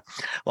 Yeah.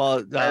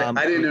 Well,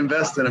 I didn't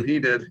invest in them. He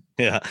did.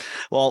 Yeah.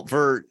 Well,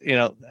 for,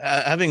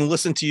 having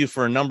listened to you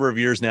for a number of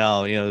years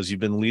now, as you've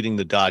been leading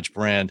the Dodge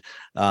brand,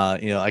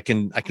 I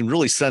can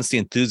really sense the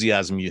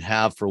enthusiasm you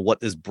have for what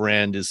this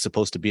brand is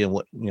supposed to be and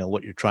what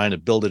you're trying to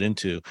build it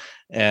into.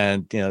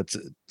 And,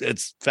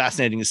 it's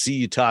fascinating to see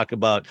you talk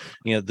about,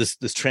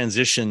 this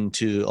transition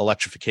to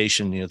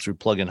electrification, through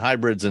plug-in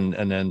hybrids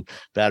and then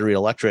battery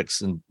electrics.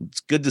 And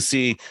it's good to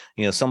see,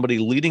 somebody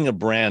leading a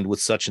brand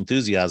with such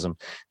enthusiasm.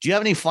 Do you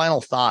have any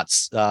final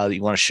thoughts that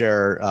you want to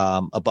share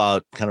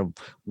about kind of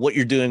what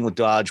you're doing with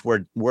Dodge,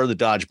 where the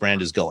Dodge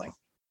brand is going?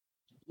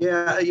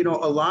 Yeah, a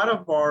lot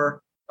of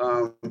our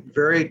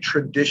very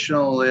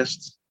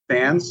traditionalist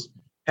fans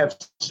have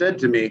said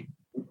to me,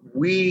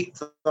 we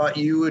thought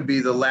you would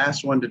be the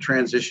last one to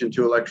transition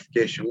to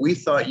electrification. We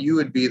thought you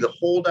would be the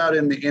holdout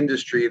in the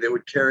industry that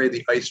would carry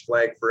the ICE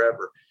flag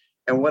forever.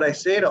 And what I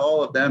say to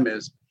all of them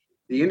is,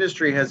 the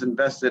industry has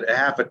invested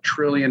 $500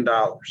 billion.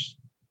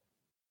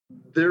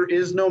 There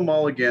is no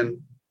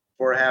mulligan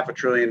for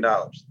 $500 billion.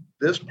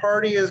 This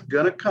party is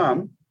going to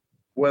come,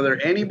 whether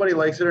anybody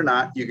likes it or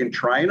not. You can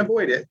try and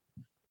avoid it,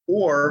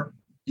 or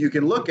you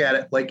can look at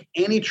it like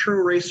any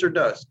true racer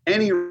does.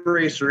 Any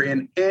racer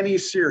in any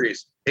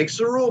series takes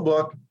the rule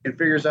book and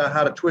figures out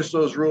how to twist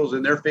those rules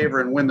in their favor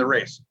and win the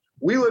race.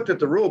 We looked at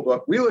the rule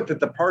book. We looked at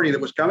the party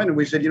that was coming, and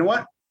we said, you know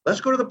what?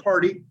 Let's go to the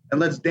party and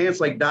let's dance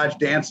like Dodge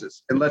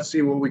dances, and let's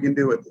see what we can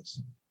do with this.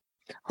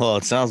 Well,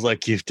 it sounds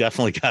like you've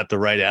definitely got the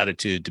right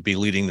attitude to be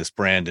leading this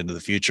brand into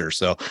the future.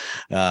 So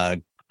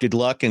good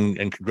luck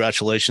and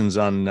congratulations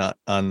on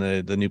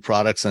the new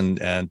products and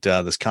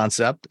this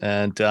concept.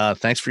 And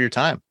thanks for your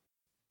time.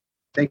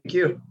 Thank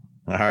you.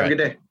 All right. Have a good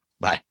day.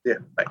 Bye. Yeah.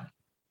 Bye.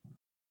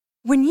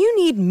 When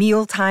you need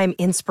mealtime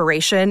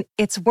inspiration,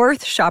 it's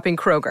worth shopping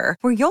Kroger,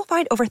 where you'll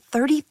find over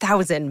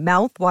 30,000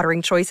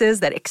 mouth-watering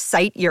choices that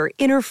excite your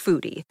inner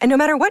foodie. And no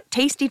matter what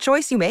tasty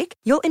choice you make,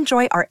 you'll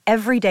enjoy our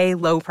everyday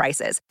low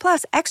prices,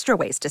 plus extra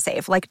ways to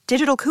save, like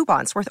digital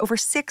coupons worth over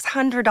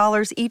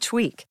 $600 each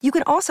week. You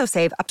can also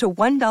save up to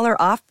 $1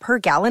 off per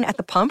gallon at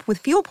the pump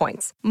with fuel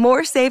points.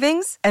 More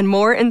savings and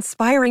more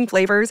inspiring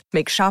flavors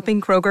make shopping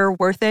Kroger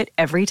worth it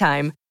every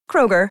time.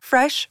 Kroger,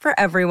 fresh for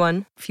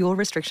everyone. Fuel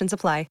restrictions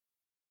apply.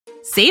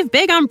 Save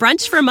big on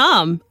brunch for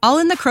mom, all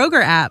in the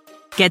Kroger app.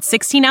 Get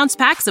 16-ounce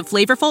packs of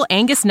flavorful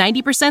Angus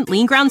 90%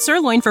 lean ground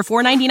sirloin for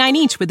 $4.99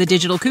 each with a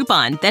digital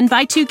coupon. Then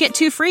buy 2, get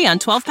 2 free on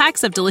 12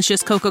 packs of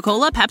delicious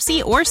Coca-Cola,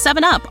 Pepsi, or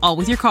 7-Up, all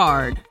with your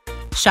card.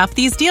 Shop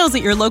these deals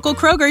at your local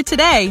Kroger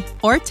today,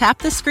 or tap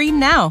the screen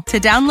now to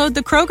download the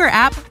Kroger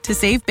app to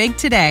save big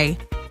today.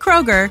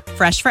 Kroger,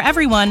 fresh for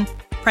everyone.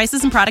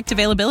 Prices and product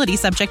availability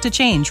subject to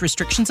change.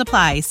 Restrictions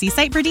apply. See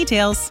site for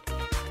details.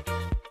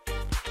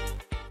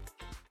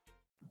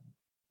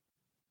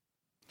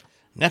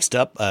 Next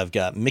up, I've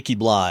got Mickey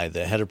Bly,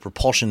 the head of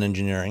propulsion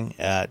engineering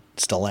at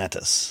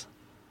Stellantis.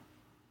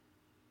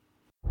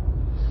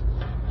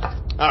 All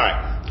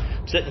right.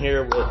 I'm sitting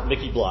here with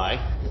Mickey Bly,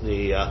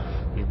 the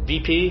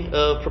VP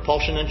of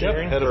propulsion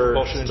engineering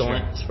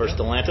for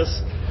Stellantis.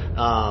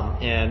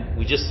 And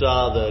we just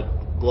saw the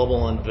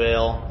global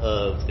unveil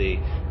of the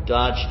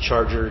Dodge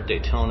Charger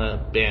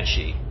Daytona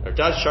Banshee, or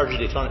Dodge Charger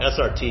Daytona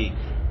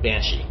SRT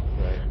Banshee.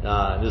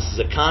 Right. This is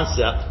a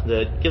concept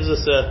that gives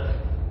us a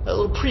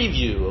little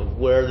preview of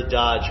where the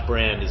Dodge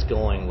brand is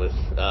going with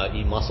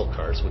e-muscle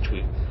cars, which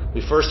we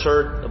first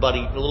heard about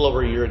a little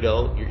over a year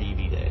ago, your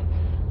EV Day.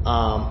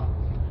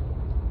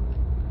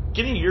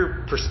 Give me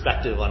your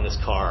perspective on this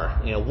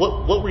car. You know,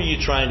 what were you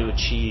trying to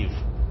achieve?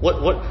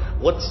 What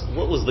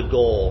was the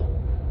goal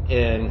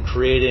in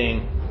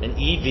creating an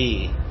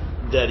EV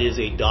that is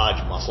a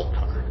Dodge muscle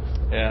car?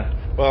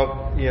 Yeah.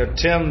 Well, you know,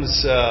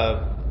 Tim's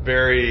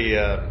very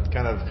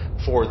kind of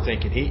forward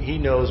thinking. He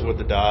knows what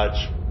the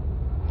Dodge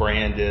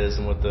brand is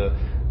and what the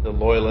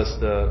loyalists,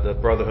 the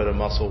Brotherhood of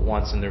Muscle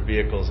wants in their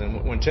vehicles.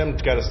 And when Tim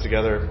got us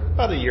together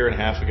about a year and a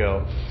half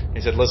ago, he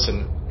said,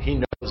 listen, he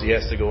knows he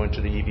has to go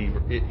into the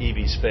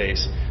EV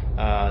space.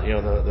 You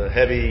know, the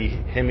heavy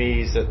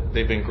Hemis, that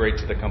they've been great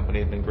to the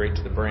company, they've been great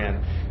to the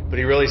brand. But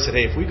he really said,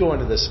 hey, if we go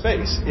into this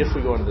space,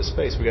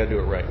 we got to do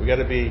it right. We got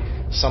to be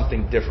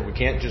something different. We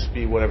can't just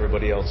be what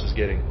everybody else is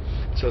getting.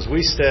 So as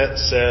we said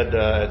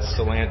at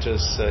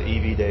Stellantis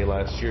EV Day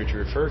last year, to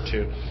refer to,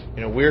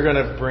 you know, we're going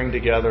to bring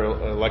together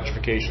an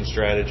electrification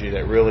strategy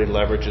that really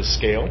leverages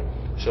scale.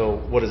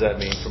 So what does that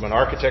mean? From an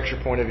architecture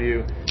point of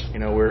view, you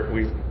know,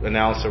 we've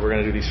announced that we're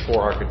going to do these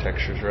 4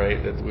 architectures, right?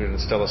 That we're going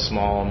to install a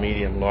small,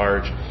 medium,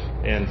 large,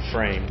 and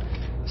frame.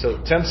 So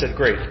Tim said,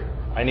 great.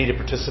 I need to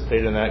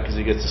participate in that because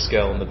he gets the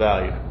scale and the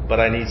value. But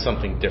I need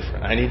something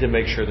different. I need to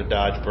make sure the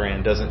Dodge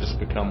brand doesn't just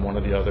become one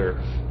of the other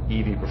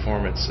EV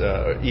performance,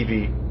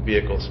 EV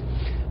vehicles.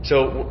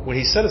 So when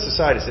he set us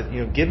aside, he said,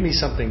 you know, give me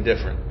something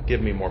different.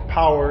 Give me more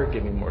power,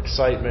 give me more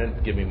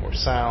excitement, give me more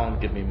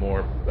sound, give me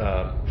more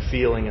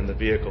feeling in the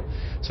vehicle.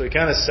 So he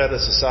kind of set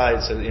us aside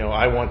and said, you know,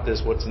 I want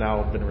this, what's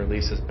now been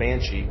released as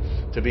Banshee,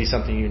 to be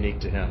something unique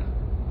to him.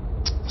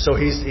 So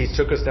he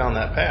took us down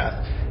that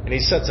path, and he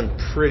set some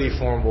pretty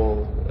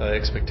formidable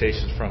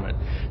expectations from it.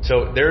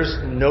 So there's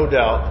no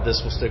doubt that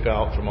this will stick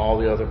out from all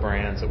the other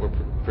brands that we're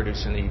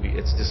producing EV.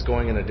 It's just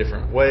going in a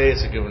different way.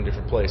 It's going in a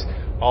different place.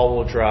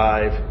 All-wheel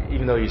drive,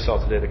 even though you saw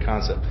today the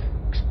concept,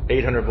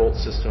 800-volt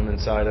system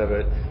inside of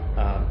it,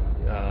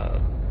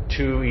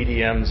 2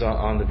 EDMs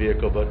on the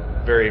vehicle, but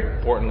very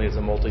importantly is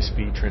a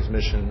multi-speed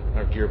transmission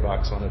or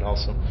gearbox on it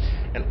also.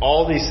 And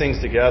all these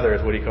things together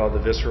is what he called the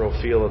visceral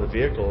feel of the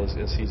vehicle, is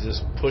he's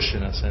just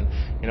pushing us. And,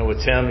 you know,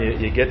 with Tim,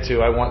 you get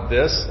to, I want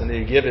this, and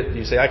then you give it,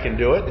 you say, I can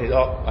do it, and he's,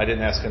 oh, I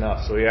didn't ask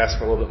enough. So he asked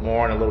for a little bit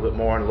more, and a little bit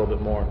more, and a little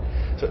bit more.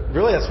 So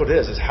really that's what it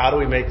is how do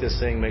we make this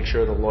thing, make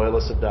sure the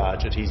loyalists of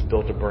Dodge, that he's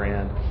built a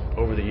brand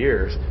over the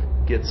years,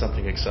 get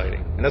something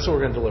exciting. And that's what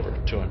we're going to deliver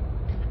to him.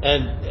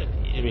 And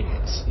I mean,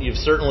 you've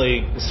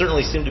certainly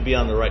seem to be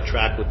on the right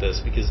track with this,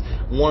 because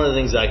one of the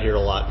things I hear a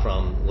lot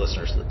from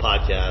listeners to the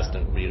podcast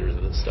and readers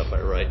of the stuff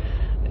I write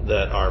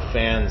that are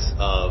fans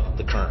of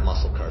the current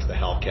muscle cars, the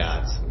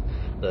Hellcats,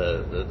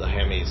 the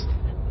Hemis,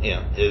 you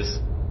know, is,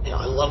 you know,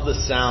 I love the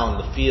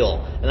sound, the feel,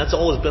 and that's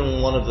always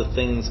been one of the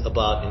things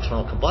about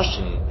internal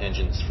combustion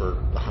engines for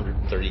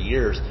 130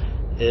 years,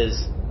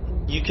 is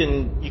you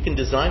can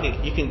design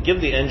it, you can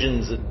give the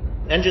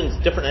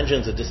different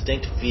engines a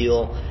distinct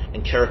feel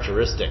and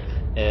characteristic,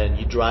 and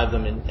you drive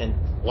them, and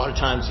a lot of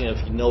times, you know,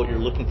 if you know what you're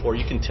looking for,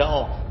 you can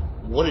tell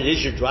what it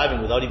is you're driving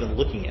without even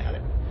looking at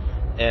it.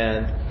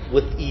 And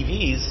with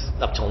EVs,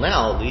 up till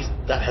now at least,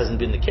 that hasn't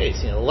been the case.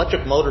 You know,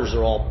 electric motors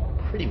are all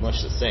pretty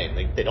much the same.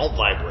 They don't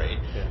vibrate.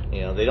 Yeah.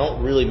 You know, they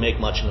don't really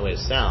make much in the way of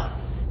sound.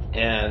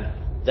 And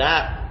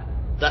that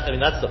I mean,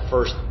 that's the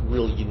first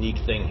real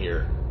unique thing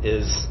here.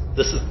 Is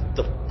this is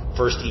the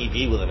first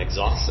EV with an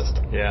exhaust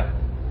system. Yeah.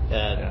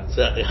 And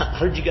so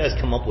how did you guys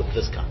come up with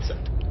this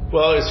concept?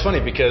 Well, it's funny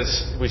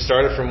because we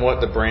started from what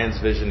the brand's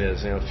vision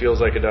is.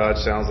 Feels like a Dodge,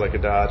 sounds like a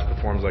Dodge,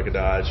 performs like a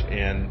Dodge,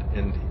 and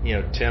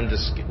Tim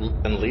just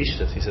unleashed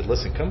us. He said,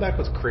 "Listen, come back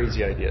with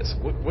crazy ideas.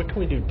 What can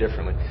we do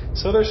differently?"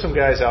 So there's some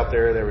guys out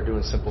there that were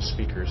doing simple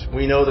speakers.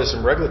 We know there's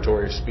some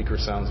regulatory speaker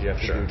sounds you have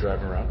to do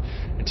driving around.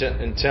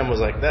 And Tim was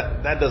like,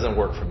 "That doesn't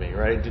work for me,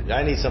 right?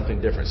 I need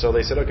something different." So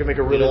they said, "Okay, make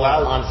a really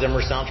loud Hans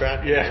Zimmer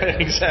soundtrack." Yeah,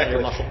 exactly.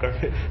 Your muscle car.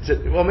 He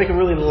said, "Well, make a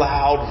really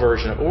loud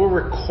version of it. We'll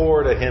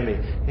record a Hemi."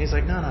 And he's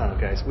like, "No,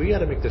 guys. We got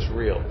to make this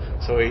real."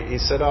 So he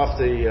set off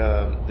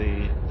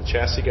the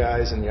chassis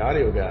guys and the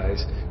audio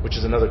guys, which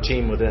is another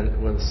team within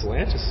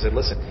Stellantis. He said,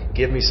 "Listen,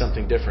 give me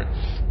something different."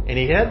 And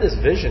he had this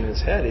vision in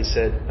his head. He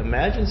said,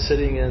 "Imagine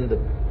sitting in the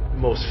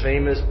most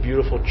famous,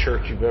 beautiful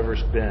church you've ever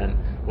been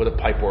with a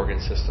pipe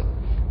organ system.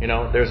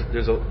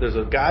 There's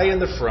a guy in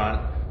the front,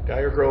 guy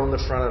or girl in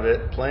the front of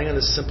it, playing on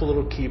this simple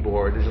little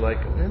keyboard. And you're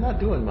like, they're not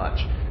doing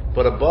much.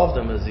 But above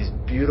them is these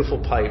beautiful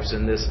pipes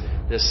and this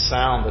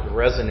sound that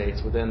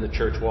resonates within the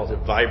church walls. It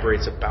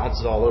vibrates, it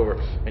bounces all over,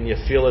 and you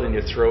feel it in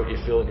your throat, you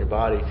feel it in your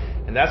body."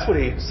 And that's what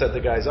he set the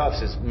guys off.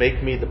 He says,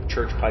 "Make me the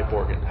church pipe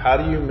organ." How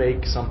do you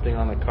make something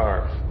on the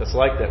car that's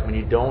like that when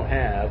you don't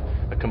have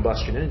a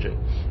combustion engine?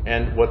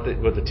 And what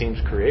the team's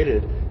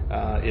created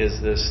is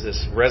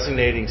this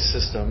resonating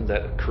system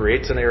that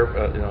creates an air,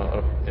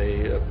 a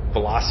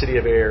velocity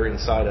of air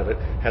inside of it,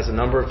 has a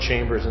number of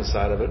chambers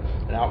inside of it,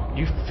 and now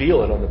you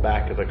feel it on the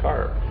back of the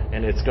car,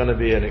 and it's going to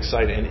be an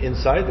exciting. And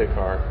inside the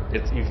car,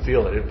 you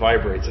feel it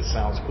vibrates, it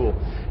sounds cool,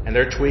 and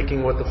they're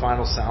tweaking what the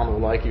final sound will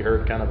like. You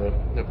heard kind of a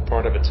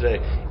part of it today.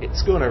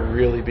 It's going to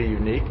really be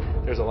unique.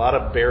 There's a lot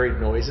of buried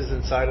noises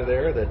inside of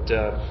there that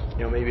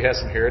maybe has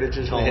some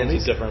heritages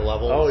tones, different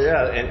levels. Oh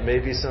yeah, and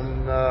maybe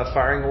some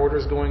firing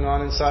orders going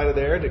on inside of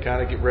there to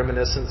kind of get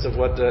reminiscence of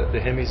what the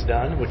Hemi's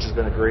done, which has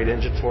been a great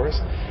engine for us.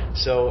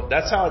 So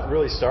that's how it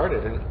really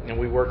started, and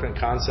we worked on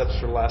concepts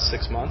for the last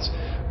 6 months.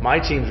 My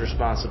team's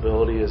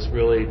responsibility is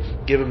really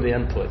give him the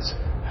inputs.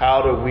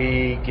 How do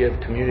we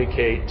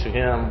communicate to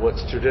him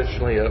what's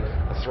traditionally a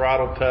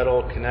throttle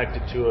pedal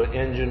connected to an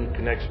engine,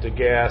 connected to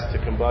gas, to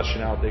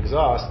combustion out the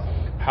exhaust?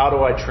 How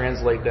do I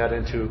translate that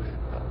into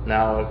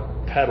now a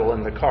pedal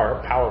in the car,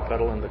 power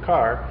pedal in the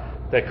car,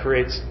 that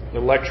creates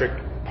electric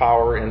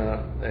power in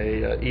a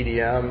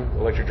EDM,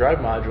 electric drive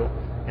module,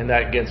 and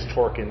that gets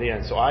torque in the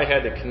end. So I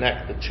had to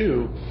connect the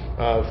two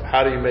of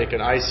how do you make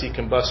an IC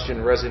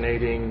combustion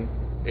resonating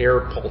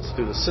air pulse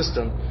through the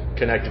system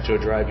connected to a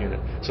drive unit.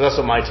 So that's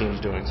what my team's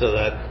doing. So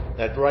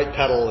that right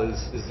pedal is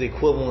the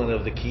equivalent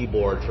of the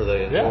keyboard for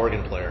the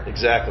organ player.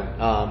 Exactly.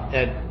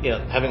 And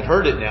having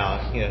heard it now,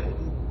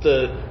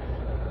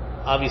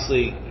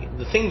 obviously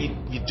the thing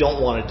you don't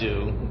want to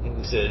do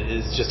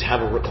is just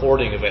have a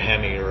recording of a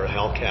Hemi or a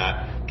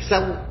Hellcat, because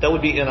that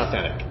would be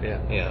inauthentic.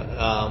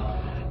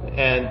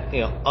 And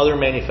other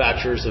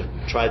manufacturers have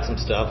tried some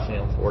stuff.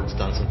 Ford's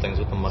done some things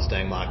with the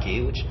Mustang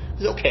Mach-E, which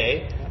is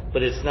okay,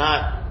 but it's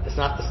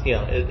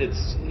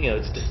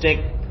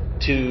distinct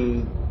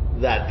to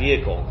that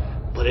vehicle,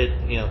 but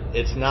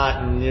it's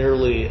not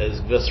nearly as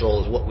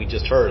visceral as what we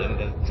just heard, and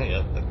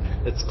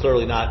it's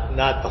clearly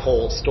not the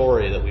whole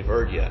story that we've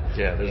heard yet.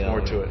 Yeah, there's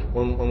more to it.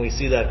 When we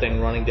see that thing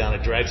running down a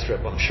drag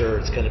strip, I'm sure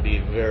it's going to be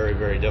very,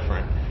 very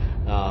different.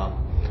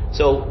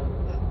 So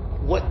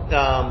what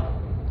the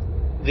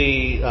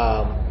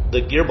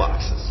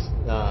gearboxes,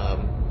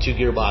 2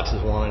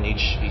 gearboxes, one on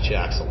each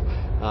axle.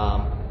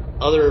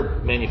 Other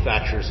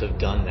manufacturers have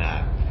done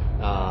that.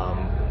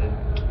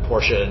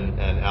 Porsche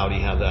and Audi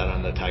have that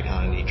on the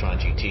Taycan and e-tron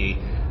GT.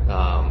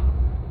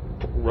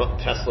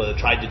 Tesla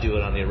tried to do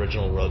it on the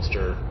original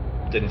Roadster,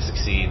 didn't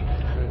succeed.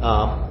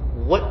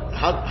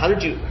 How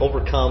did you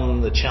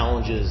overcome the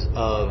challenges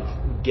of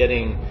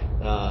getting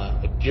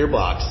a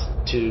gearbox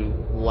to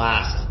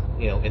last,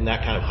 in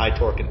that kind of high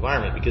torque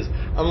environment? Because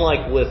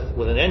unlike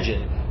with an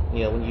engine,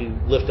 when you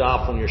lift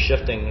off when you're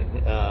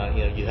shifting,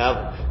 you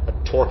have a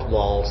torque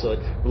lull, so it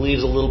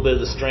relieves a little bit of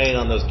the strain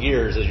on those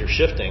gears as you're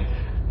shifting.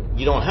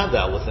 You don't have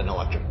that with an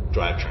electric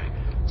drivetrain.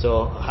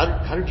 So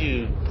how did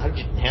you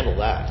handle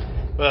that?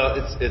 Well,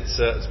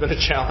 it's been a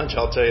challenge,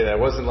 I'll tell you that. It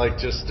wasn't like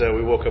just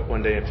we woke up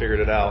one day and figured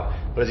it out.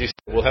 But as you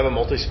said, we'll have a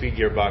multi-speed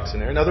gearbox in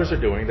there, and others are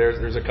doing.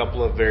 There's a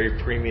couple of very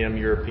premium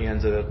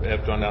Europeans that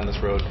have gone down this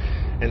road.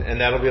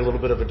 And that'll be a little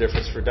bit of a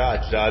difference for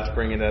Dodge. Dodge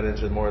bringing that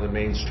into more of the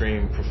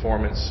mainstream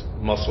performance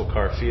muscle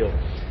car feel.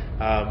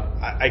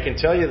 I can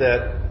tell you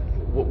that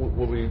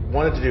what we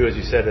wanted to do, as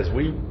you said, is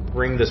we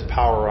bring this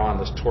power on,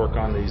 this torque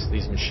on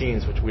these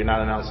machines, which we're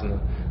not announcing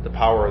the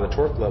power or the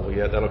torque level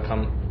yet. That'll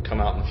come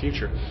out in the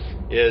future.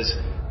 Is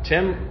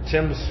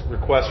Tim's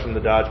request from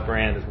the Dodge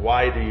brand is,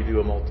 why do you do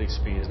a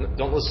multi-speed?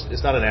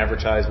 It's not an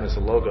advertisement, it's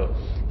a logo.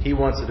 He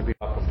wants it to be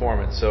about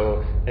performance.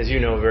 So, as you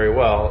know very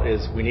well,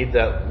 is we need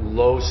that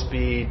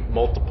low-speed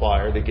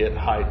multiplier to get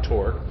high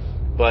torque,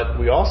 but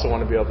we also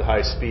want to be able to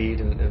high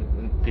speed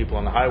and people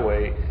on the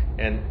highway.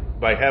 And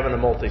by having a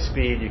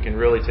multi-speed, you can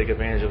really take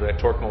advantage of that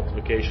torque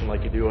multiplication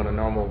like you do on a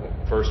normal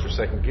first or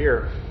second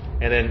gear,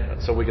 and then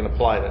so we can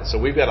apply that. So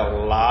we've got a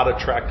lot of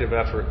tractive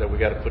effort that we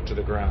got to put to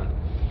the ground.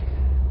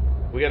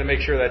 we got to make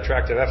sure that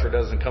tractive effort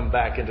doesn't come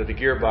back into the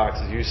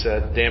gearbox, as you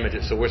said, damage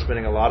it. So we're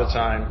spending a lot of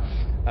time,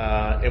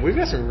 and we've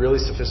got some really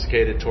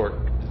sophisticated torque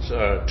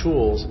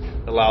tools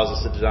that allows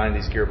us to design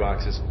these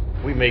gearboxes.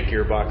 We make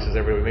gearboxes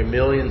everywhere. We make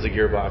millions of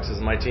gearboxes.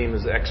 My team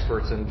is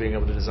experts in being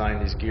able to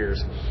design these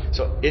gears.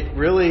 So it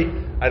really,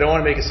 I don't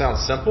want to make it sound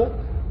simple,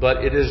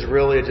 but it is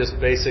really just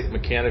basic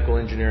mechanical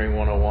engineering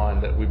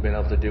 101 that we've been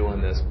able to do in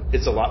this.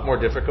 It's a lot more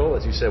difficult.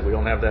 As you said, we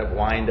don't have that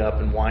wind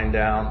up and wind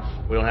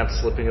down. We don't have the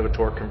slipping of a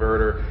torque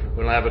converter.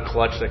 We don't have a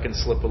clutch that can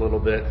slip a little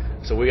bit.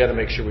 So we got to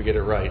make sure we get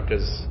it right,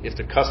 because if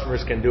the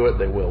customers can do it,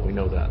 they will. We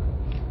know that.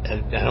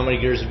 And how many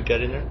gears have you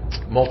got in there?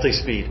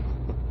 Multi-speed.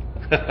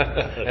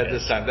 At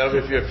this time.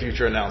 That'll be a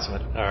future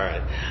announcement. All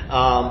right.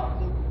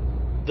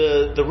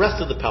 The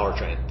rest of the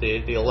powertrain,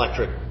 the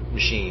electric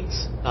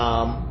machines,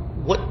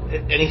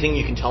 anything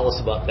you can tell us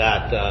about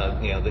that,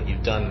 that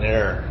you've done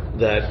there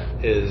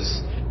that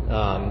is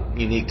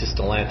unique to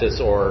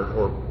Stellantis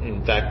or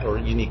in fact, or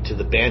unique to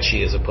the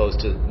Banshee as opposed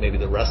to maybe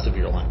the rest of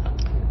your lineup?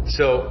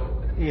 So,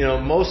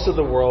 most of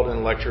the world in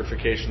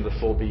electrification, the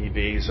full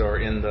BEVs are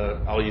in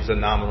I'll use a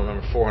nominal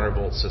number, 400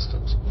 volt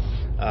systems.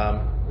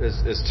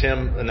 As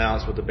Tim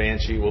announced with the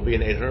Banshee, will be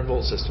an 800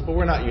 volt system, but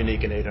we're not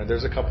unique in 800.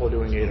 There's a couple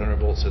doing 800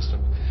 volt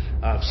system.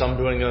 Some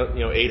doing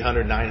a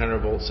 800, 900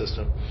 volt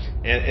system.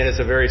 And it's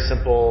a very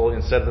simple,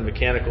 instead of the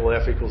mechanical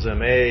F equals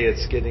MA,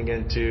 it's getting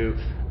into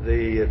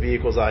the V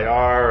equals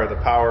IR or the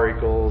power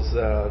equals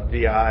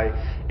VI.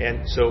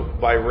 And so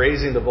by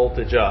raising the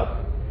voltage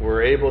up,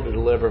 we're able to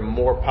deliver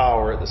more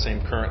power at the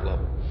same current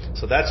level.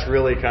 So that's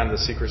really kind of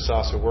the secret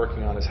sauce we're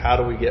working on, is how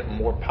do we get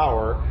more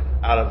power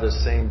out of the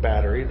same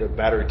battery, the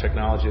battery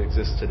technology that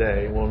exists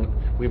today. Well,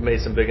 we've made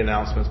some big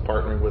announcements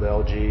partnering with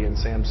LG and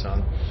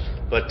Samsung.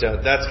 But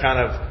that's kind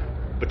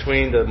of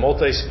between the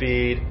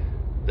multi-speed,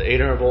 the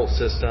 800 volt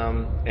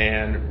system,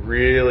 and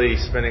really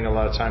spending a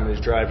lot of time in these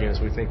drive units.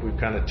 We think we've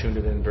kind of tuned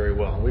it in very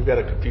well. And we've got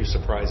a few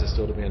surprises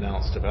still to be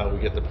announced about how we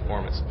get the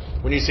performance.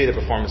 When you see the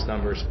performance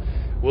numbers,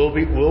 will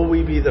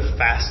we be the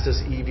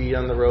fastest EV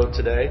on the road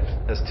today?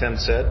 As Tim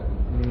said,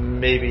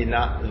 maybe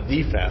not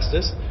the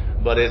fastest,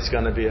 but it's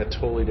going to be a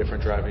totally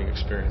different driving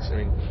experience. I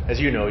mean, as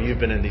you know, you've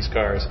been in these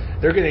cars.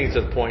 They're getting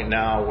to the point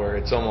now where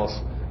it's almost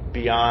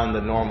beyond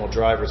the normal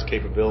driver's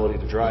capability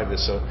to drive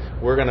this. So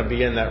we're going to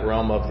be in that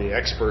realm of the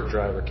expert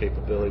driver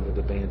capability with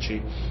the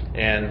Banshee.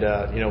 And,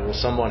 will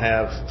someone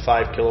have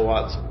 5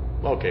 kilowatts?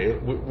 Okay,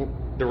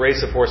 the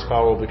race of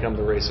horsepower will become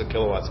the race of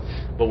kilowatts.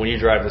 But when you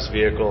drive this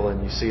vehicle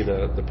and you see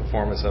the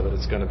performance of it,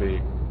 it's going to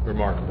be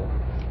remarkable.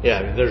 Yeah,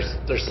 I mean,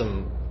 there's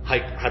some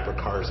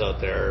hypercars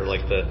out there,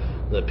 like the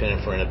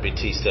Pininfarina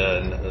Battista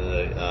and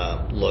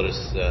the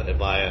Lotus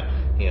Evija,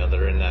 that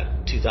are in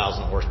that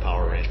 2,000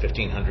 horsepower range,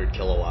 1,500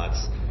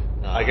 kilowatts.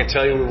 I can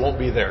tell you we won't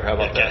be there. How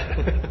about that?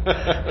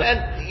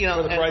 And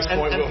for the price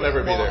point, we'll never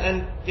be there.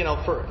 And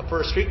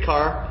for a street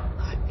car,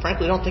 I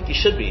frankly don't think you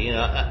should be.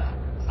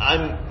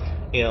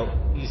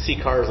 You see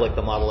cars like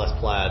the Model S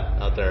Plaid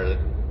out there that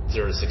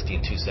 0 to 60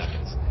 in 2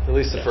 seconds. At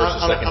least the first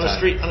or second on time. The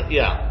street,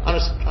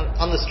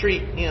 on the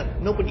street,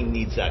 nobody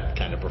needs that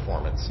kind of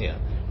performance.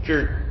 If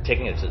you're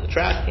taking it to the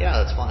track,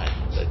 that's fine.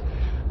 But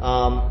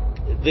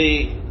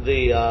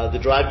the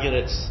drive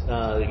units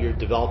that you're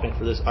developing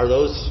for this, are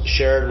those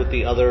shared with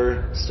the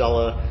other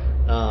Stella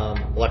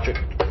electric?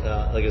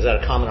 Is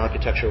that a common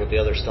architecture with the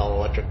other Stella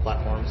electric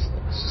platforms?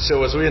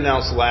 So as we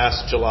announced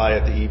last July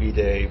at the EV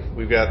Day,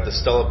 we've got the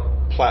Stella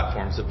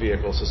platforms of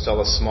vehicles. So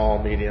Stella small,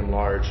 medium,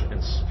 large,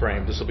 and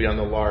frame. This will be on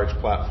the large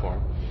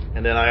platform.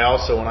 And then I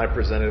also, when I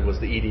presented, was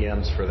the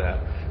EDMs for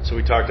that. So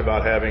we talked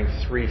about having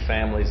 3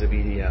 families of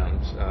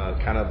EDMs,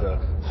 kind of the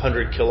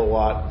 100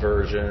 kilowatt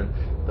version,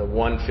 the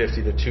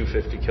 150 to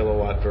 250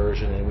 kilowatt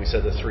version, and we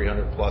said the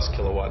 300 plus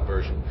kilowatt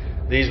version.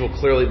 These will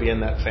clearly be in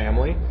that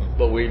family,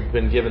 but we've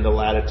been given the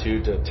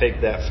latitude to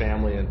take that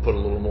family and put a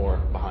little more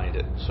behind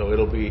it. So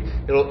it'll be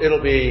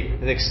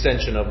an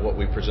extension of what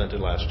we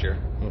presented last year.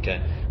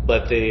 Okay,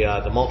 but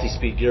the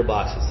multi-speed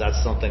gearboxes,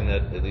 that's something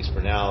that, at least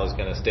for now, is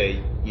going to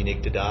stay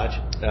unique to Dodge?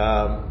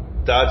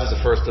 Dodge is the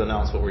first to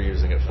announce what we're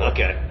using it for.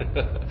 Okay.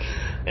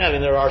 Yeah, I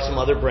mean, there are some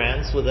other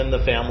brands within the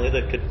family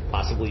that could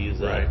possibly use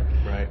that.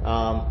 Right.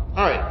 All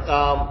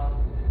right.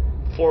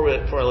 Before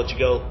I let you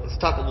go, let's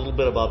talk a little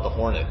bit about the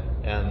Hornet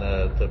and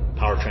the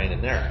powertrain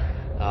in there.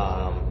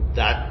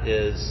 That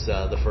is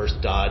the first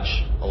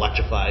Dodge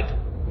electrified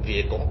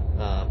vehicle,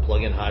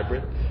 plug-in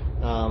hybrid.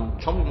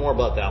 Tell me more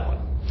about that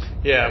one.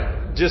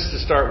 Yeah, just to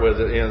start with,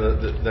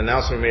 the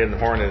announcement we made in the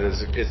Hornet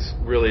is it's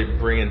really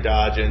bringing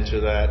Dodge into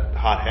that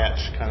hot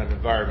hatch kind of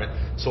environment.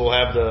 So we'll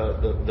have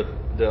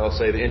I'll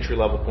say the entry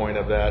level point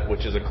of that,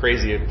 which is a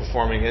crazy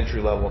performing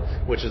entry level,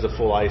 which is the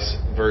full ICE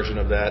version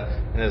of that.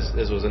 And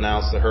as was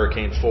announced, the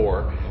Hurricane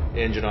 4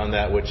 engine on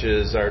that, which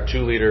is our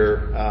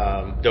 2-liter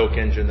Doak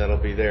engine that'll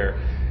be there.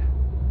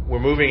 We're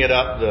moving it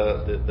up.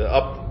 The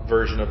up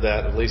version of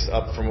that, at least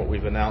up from what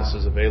we've announced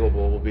is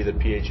available, will be the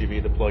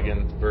PHEV, the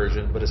plug-in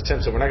version. But as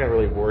Tim said, we're not going to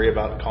really worry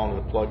about calling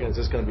it a plug-in. It's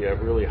just going to be a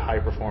really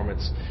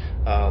high-performance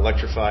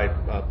electrified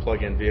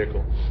plug-in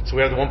vehicle. So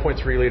we have the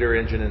 1.3-liter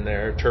engine in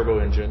there, turbo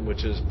engine,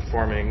 which is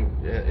performing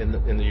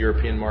in the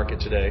European market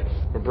today.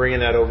 We're bringing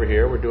that over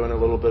here. We're doing a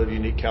little bit of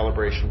unique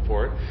calibration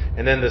for it.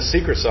 And then the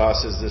secret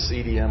sauce is this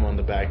EDM on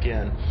the back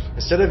end.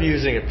 Instead of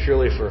using it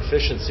purely for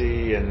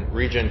efficiency and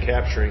regen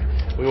capturing,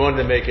 we wanted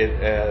to make it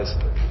as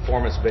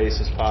performance-based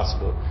as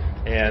possible.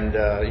 And,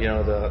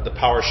 the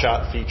power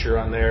shot feature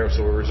on there,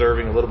 so we're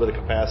reserving a little bit of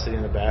capacity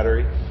in the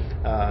battery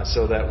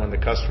so that when the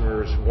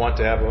customers want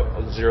to have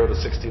a 0 to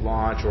 60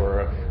 launch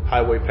or a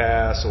highway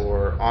pass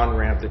or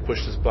on-ramp, they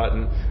push this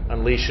button,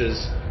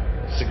 unleashes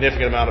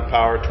significant amount of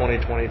power,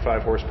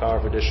 20-25 horsepower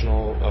of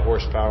additional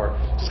horsepower.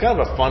 It's kind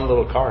of a fun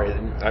little car.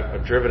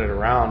 I've driven it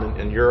around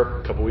in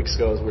Europe a couple weeks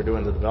ago as we were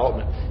doing the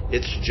development.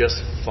 It's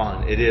just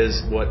fun. It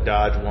is what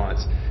Dodge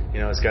wants.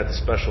 It's got the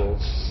special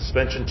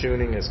suspension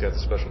tuning. It's got the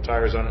special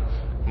tires on it.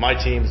 My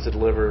team's to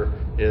deliver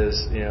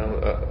is,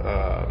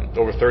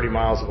 over 30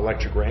 miles of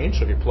electric range.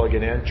 So if you plug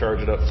it in,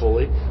 charge it up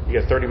fully, you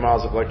get 30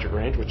 miles of electric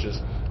range, which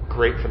is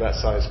great for that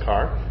size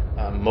car.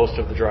 Most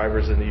of the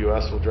drivers in the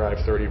U.S. will drive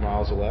 30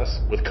 miles or less.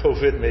 With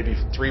COVID, maybe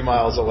 3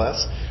 miles or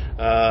less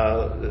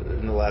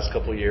in the last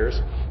couple of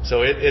years.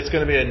 So it's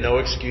going to be a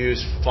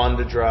no-excuse,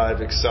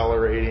 fun-to-drive,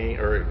 exhilarating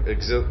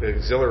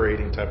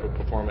type of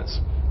performance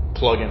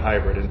plug-in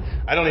hybrid. And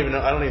I don't even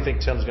think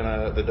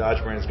the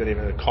Dodge brand is going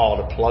to even call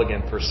it a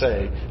plug-in per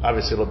se.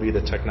 Obviously, it'll be the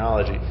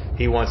technology.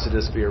 He wants to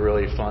just be a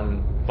really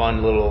fun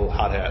little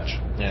hot hatch.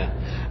 Yeah.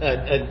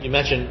 You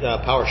mentioned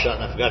PowerShot,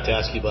 and I forgot to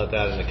ask you about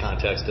that in the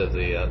context of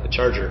the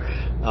Charger.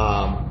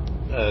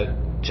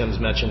 Tim's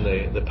mentioned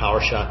the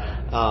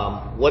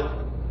PowerShot.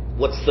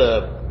 What's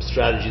the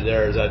strategy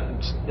there? Is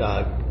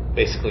that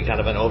basically kind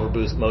of an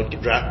overboost mode,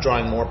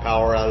 drawing more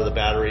power out of the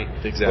battery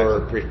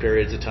for brief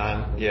periods of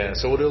time? Yeah,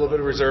 so we'll do a little bit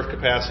of reserve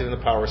capacity on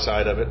the power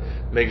side of it,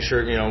 making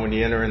sure, when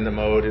you enter in the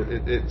mode,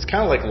 it's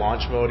kind of like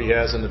launch mode he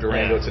has in the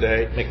Durango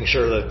today. Making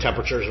sure the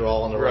temperatures are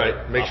all on the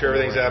right. Make sure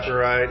everything's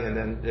right, and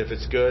then if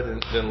it's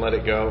good, then let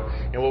it go.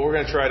 And what we're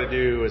going to try to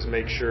do is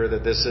make sure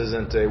that this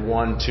isn't a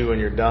 1, 2,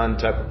 and you're done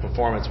type of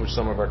performance, which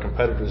some of our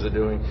competitors are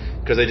doing,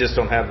 because they just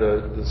don't have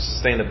the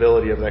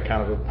sustainability of that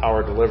kind of a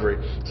power delivery.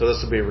 So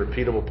this will be a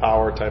repeatable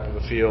power type of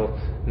a feel.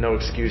 No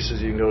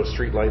excuses. You can go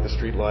street light to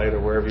street light or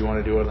wherever you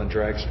want to do it on the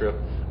drag strip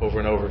over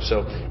and over.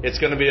 So it's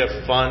going to be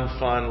a fun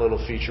little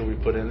feature we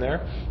put in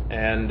there.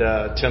 And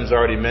Tim's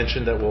already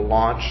mentioned that we'll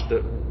launch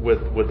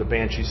with the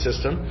Banshee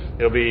system.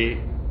 It'll be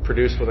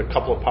produced with a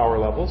couple of power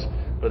levels,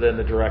 but then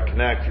the Direct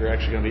Connect, you're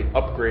actually going to be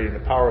upgrading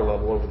the power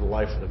level over the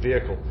life of the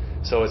vehicle.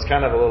 So it's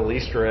kind of a little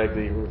Easter egg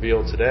that you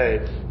revealed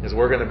today, is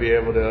we're going to be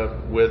able to,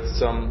 with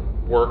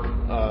some work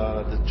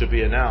to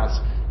be announced,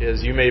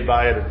 is you may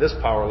buy it at this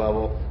power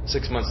level.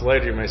 6 months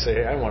later, you may say,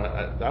 hey, I want to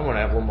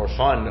have a little more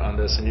fun on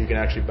this, and you can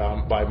actually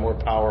buy more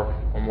power,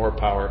 and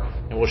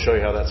we'll show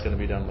you how that's going to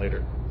be done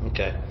later.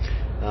 Okay.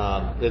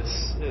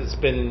 It's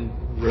been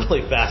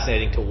really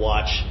fascinating to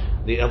watch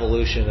the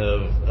evolution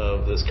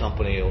of this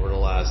company over the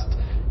last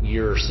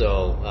year or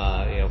so.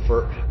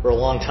 For a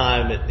long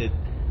time,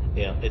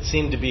 it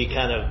seemed to be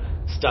kind of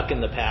stuck in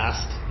the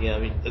past.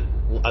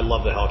 I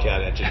love the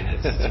Hellcat engine.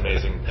 It's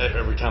amazing.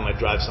 Every time I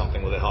drive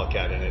something with a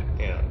Hellcat in it,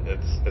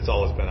 it's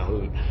always been a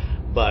hoot.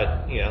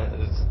 But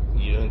as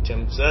you and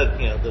Tim said,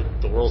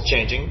 the world's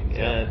changing,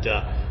 and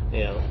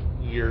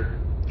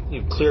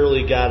you've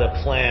clearly got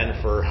a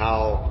plan for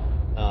how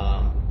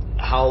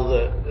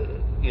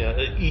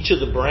each of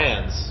the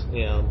brands,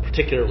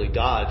 particularly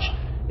Dodge,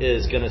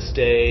 is going to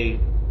stay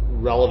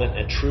relevant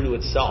and true to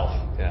itself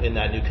in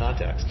that new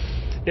context.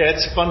 Yeah,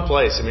 it's a fun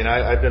place.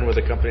 I've been with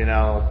the company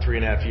now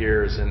 3.5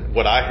 years, and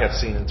what I have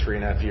seen in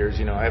 3.5 years,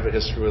 I have a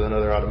history with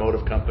another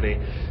automotive company.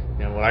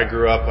 When I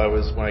grew up,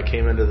 when I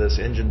came into this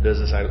engine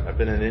business, I've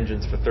been in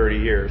engines for 30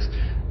 years,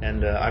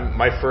 and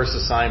my first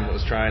assignment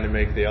was trying to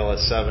make the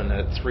LS7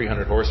 at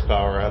 300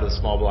 horsepower out of the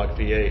small block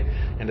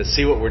V8, and to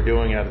see what we're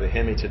doing out of the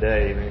Hemi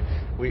today.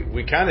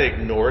 We kind of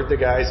ignored the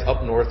guys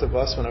up north of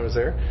us when I was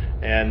there,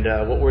 and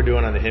what we're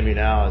doing on the Hemi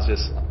now is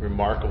just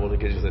remarkable to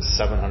get this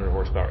 700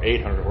 horsepower,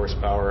 800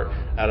 horsepower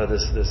out of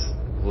this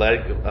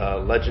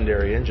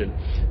legendary engine.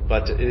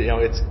 But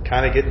it's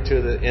kind of getting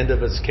to the end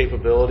of its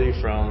capability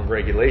from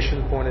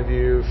regulation point of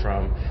view,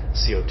 from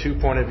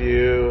CO2 point of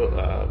view,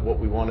 what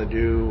we want to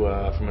do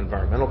from an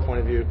environmental point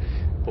of view.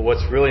 But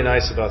what's really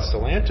nice about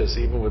Stellantis,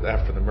 even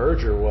after the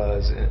merger,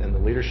 was, and the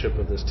leadership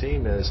of this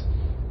team is,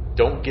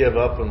 don't give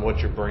up on what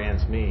your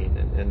brands mean.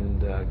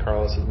 And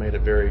Carlos has made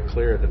it very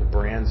clear that the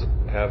brands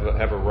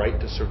have a right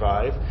to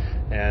survive,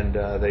 and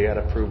they got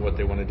to prove what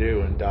they want to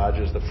do. And Dodge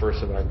is the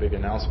first of our big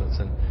announcements.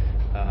 And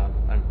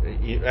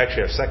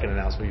actually, our second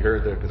announcement, you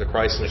heard the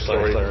Chrysler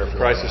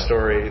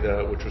story,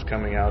 which was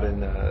coming out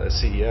in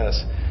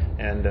CES,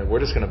 and we're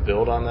just going to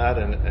build on that,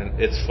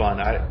 and it's fun.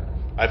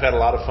 I've had a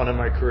lot of fun in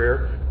my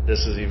career.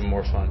 This is even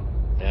more fun.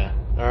 Yeah.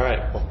 All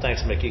right. Well,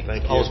 thanks, Mickey.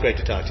 Thank you. Always great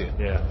to talk to you.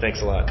 Yeah.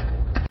 Thanks a lot.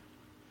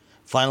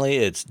 Finally,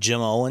 it's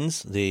Jim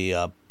Owens,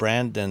 the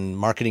brand and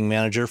marketing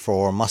manager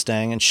for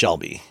Mustang and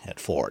Shelby at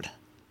Ford.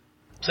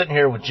 Sitting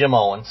here with Jim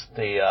Owens,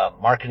 the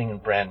marketing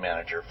and brand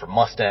manager for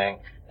Mustang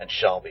and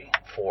Shelby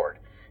at Ford.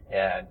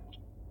 And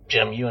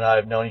Jim, you and I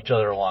have known each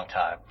other a long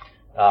time.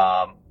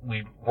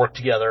 We worked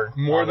together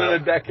more than a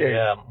decade.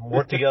 Yeah,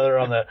 worked together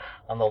on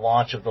the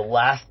launch of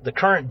the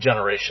current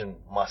generation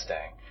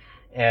Mustang.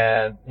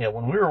 And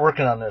when we were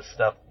working on this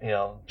stuff,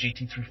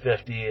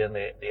 GT350 and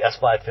the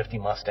S550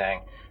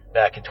 Mustang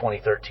back in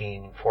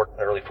 2013,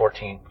 early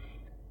 14,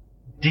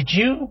 did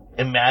you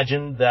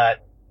imagine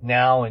that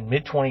now in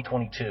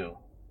mid-2022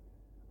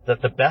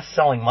 that the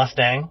best-selling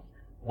Mustang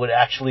would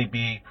actually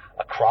be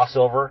a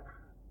crossover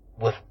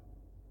with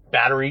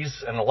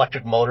batteries and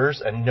electric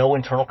motors and no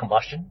internal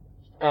combustion?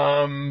 The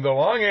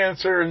long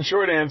answer and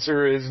short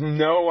answer is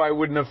no, I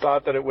wouldn't have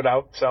thought that it would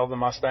outsell the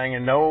Mustang,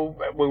 and no,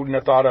 I wouldn't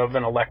have thought of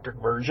an electric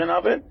version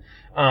of it.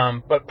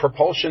 But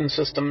propulsion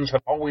systems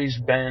have always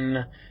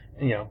been,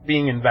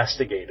 being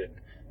investigated.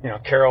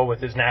 Carroll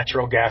with his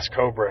natural gas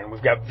Cobra, and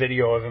we've got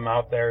video of him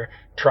out there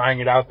trying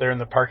it out there in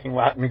the parking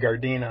lot in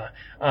Gardena.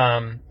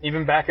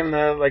 Even back in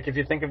if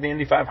you think of the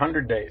Indy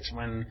 500 days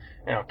when,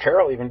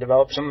 Carroll even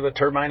developed some of the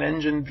turbine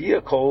engine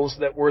vehicles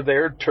that were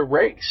there to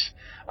race.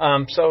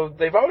 So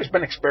they've always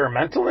been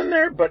experimental in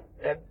there, but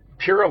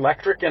pure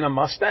electric in a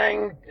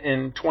Mustang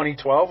in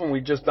 2012 when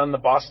we'd just done the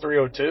Boss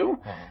 302,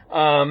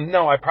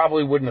 no, I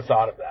probably wouldn't have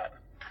thought of that.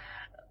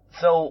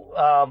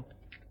 So,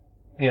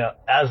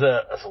 as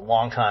a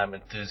longtime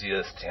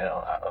enthusiast,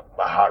 a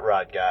hot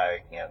rod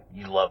guy,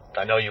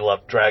 I know you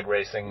love drag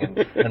racing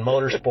and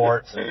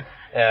motorsports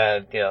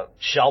and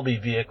Shelby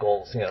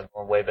vehicles,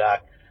 going way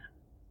back.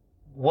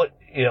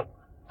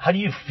 How do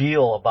you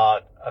feel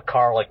about a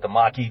car like the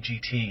Mach-E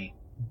GT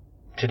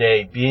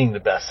today being the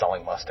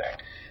best-selling Mustang?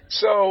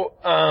 So,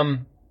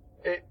 I'm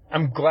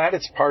glad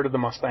it's part of the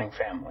Mustang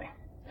family.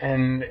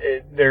 And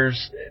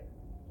there's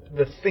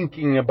the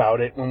thinking about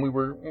it when we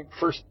were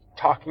first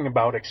talking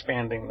about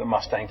expanding the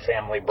Mustang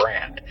family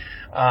brand.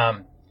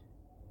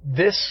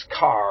 This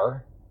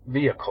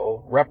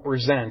vehicle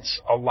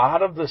represents a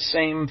lot of the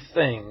same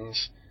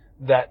things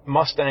that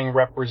Mustang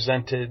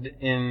represented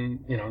in,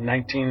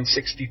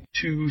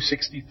 1962,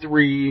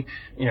 63,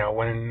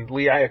 when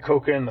Lee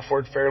Iacocca and the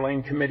Ford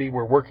Fairlane Committee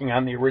were working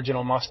on the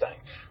original Mustang.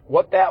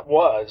 What that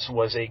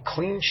was a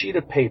clean sheet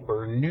of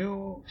paper,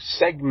 new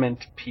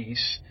segment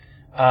piece,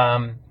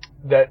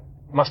 that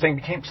Mustang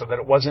became, so that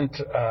it wasn't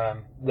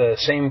the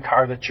same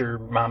car that your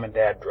mom and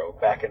dad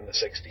drove back in the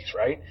 60s,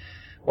 right?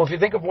 Well, if you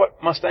think of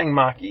what Mustang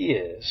Mach-E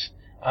is,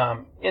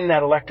 in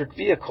that electric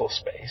vehicle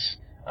space,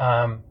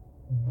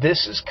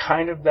 this is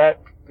kind of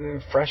that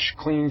fresh,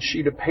 clean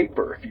sheet of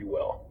paper, if you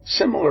will,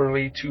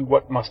 similarly to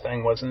what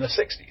Mustang was in the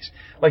 60s.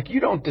 Like, you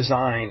don't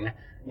design,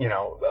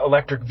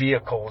 electric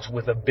vehicles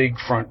with a big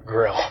front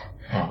grille.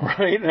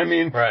 Right? I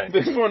mean,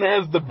 This one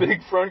has the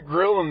big front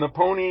grille and the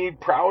pony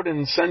proud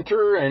and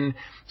center. And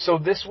so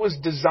this was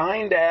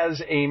designed as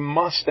a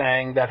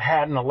Mustang that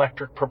had an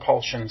electric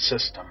propulsion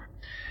system.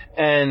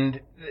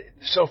 And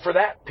so for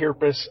that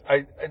purpose,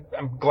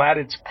 I'm glad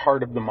it's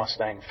part of the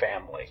Mustang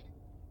family.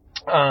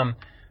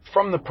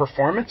 From the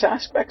performance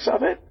aspects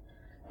of it,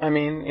 I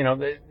mean,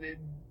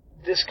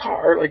 this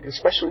car,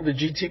 especially the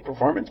GT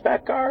Performance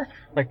Pack car,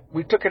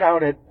 we took it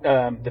out at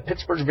the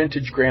Pittsburgh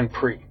Vintage Grand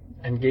Prix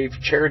and gave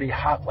charity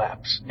hot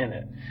laps in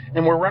it.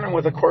 And we're running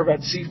with a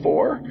Corvette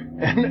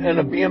C4 and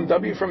a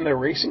BMW from their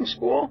racing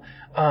school.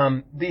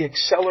 The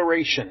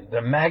acceleration, the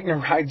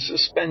MagneRide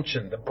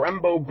suspension, the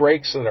Brembo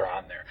brakes that are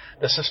on there,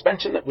 the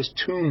suspension that was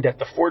tuned at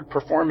the Ford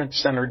Performance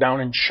Center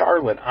down in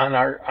Charlotte on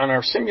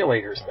our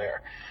simulators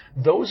there.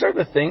 Those are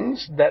the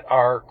things that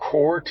are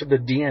core to the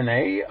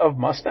DNA of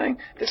Mustang.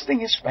 This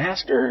thing is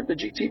faster, the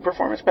GT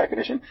Performance Pack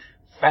Edition,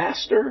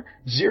 faster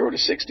 0 to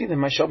 60 than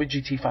my Shelby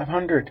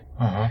GT500.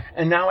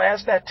 And now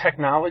as that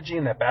technology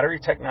and that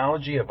battery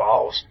technology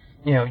evolves,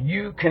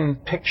 you can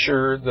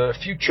picture the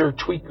future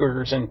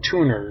tweakers and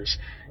tuners.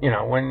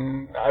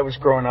 When I was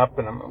growing up,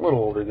 and I'm a little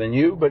older than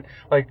you, but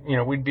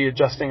we'd be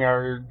adjusting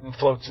our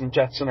floats and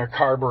jets in our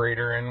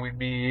carburetor, and we'd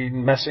be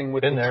messing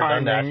with the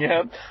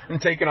timing,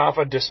 and taking off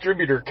a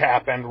distributor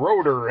cap and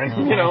rotor,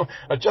 and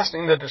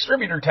adjusting the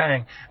distributor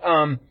tang.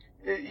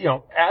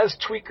 As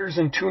tweakers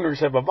and tuners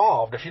have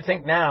evolved, if you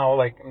think now,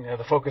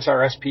 the Focus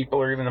RS people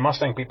or even the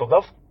Mustang people,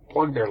 they'll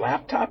plug their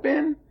laptop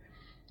in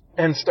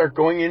and start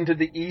going into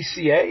the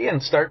ECA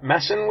and start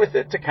messing with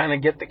it to kind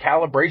of get the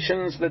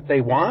calibrations that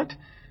they want.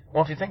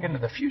 Well, if you think into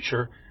the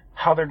future,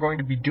 how they're going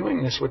to be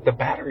doing this with the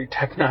battery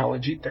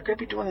technology, they're going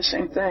to be doing the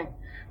same thing.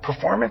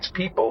 Performance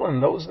people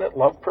and those that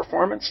love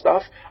performance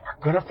stuff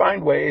are going to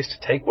find ways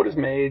to take what is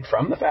made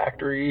from the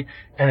factory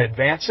and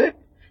advance it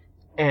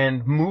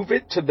and move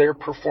it to their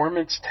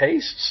performance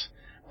tastes.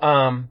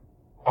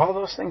 All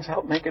those things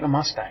help make it a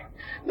Mustang.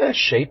 The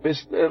shape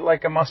is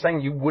like a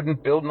Mustang. You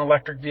wouldn't build an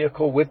electric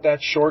vehicle with that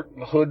short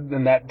hood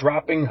and that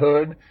dropping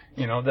hood.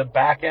 The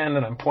back end,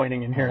 and I'm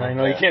pointing in here, and I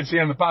know you can't see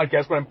on the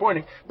podcast, but I'm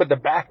pointing. But the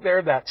back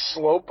there, that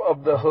slope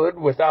of the hood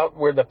without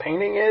where the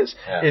painting is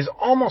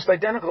almost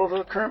identical to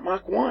the current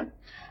Mach 1.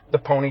 the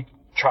pony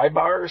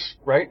tri-bars,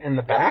 right, in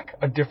the back,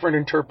 a different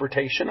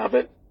interpretation of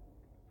it.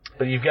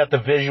 But you've got the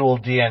visual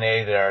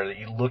DNA there that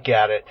you look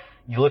at it.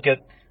 You look at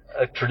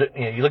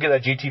you look at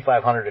that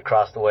GT500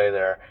 across the way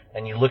there,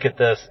 and you look at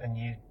this, and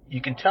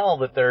you can tell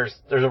that there's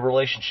a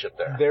relationship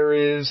there. There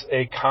is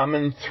a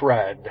common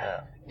thread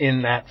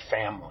in that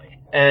family,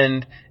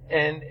 and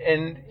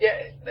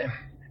yeah,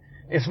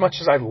 as much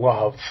as I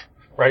love.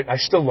 Right, I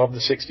still love the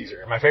 60s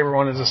era. My favorite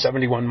one is the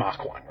 71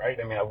 Mach 1, right?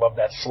 I mean, I love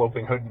that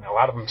sloping hood, and a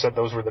lot of them said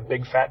those were the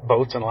big fat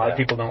boats, and a lot of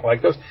people don't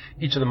like those.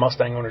 Each of the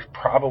Mustang owners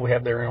probably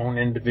have their own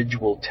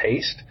individual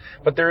taste,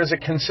 but there is a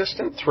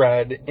consistent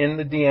thread in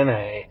the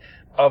DNA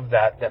of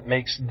that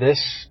makes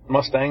this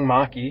Mustang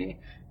Mach-E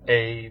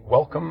a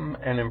welcome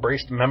and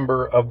embraced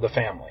member of the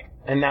family.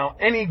 And now,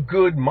 any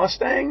good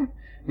Mustang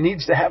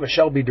needs to have a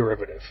Shelby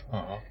derivative.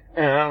 Uh-huh.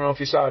 And I don't know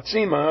if you saw at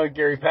SEMA,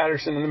 Gary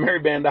Patterson and the Merry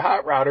Band of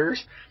Hot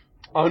Rodders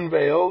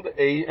unveiled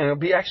and it'll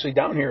be actually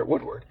down here at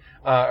Woodward,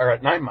 or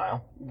at 9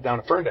 Mile, down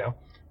at Ferndale,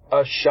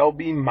 a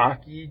Shelby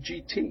Mach-E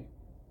GT.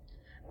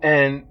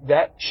 And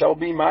that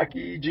Shelby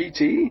Mach-E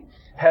GT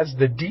has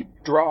the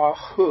deep draw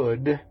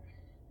hood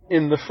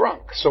in the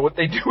frunk. So what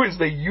they do is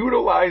they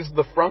utilize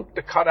the frunk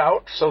to cut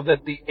out so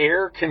that the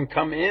air can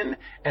come in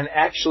and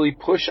actually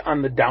push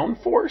on the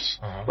downforce.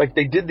 Uh-huh. Like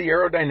they did the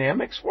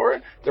aerodynamics for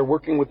it. They're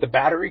working with the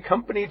battery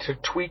company to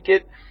tweak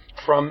it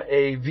from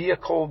a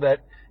vehicle that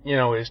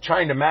is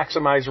trying to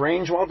maximize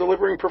range while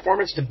delivering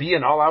performance to be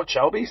an all-out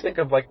Shelby. Think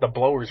of like the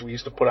blowers we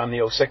used to put on the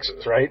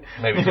 06s, right?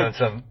 Maybe doing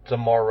some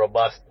more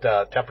robust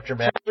temperature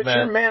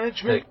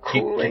management,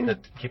 cooling.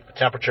 Keep the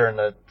temperature in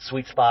the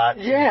sweet spot.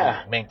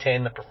 Yeah.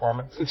 Maintain the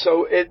performance. And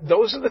so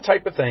those are the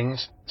type of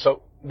things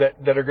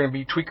that are going to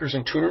be tweakers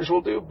and tuners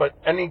will do, but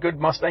any good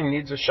Mustang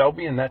needs a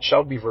Shelby, and that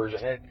Shelby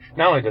version.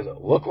 Not only does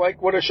it look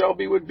like what a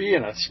Shelby would be,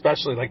 and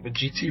especially like the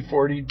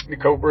GT40, the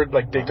Cobra,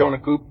 like Daytona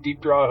Coupe, deep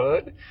draw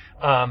hood,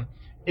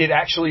 it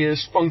actually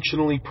is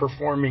functionally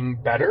performing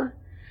better,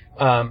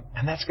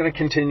 and that's going to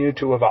continue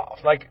to evolve.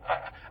 Like,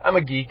 I'm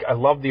a geek. I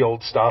love the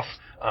old stuff.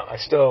 I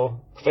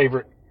still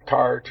favorite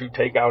car to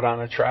take out on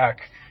a track.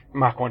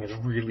 Mach 1 is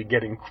really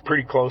getting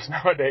pretty close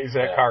nowadays.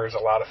 That car is a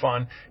lot of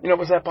fun. It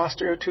was that Boss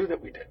 302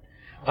 that we did.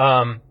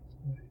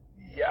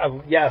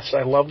 Yes,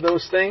 I love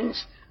those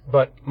things,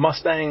 but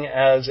Mustang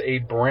as a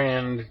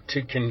brand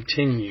to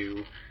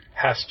continue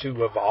has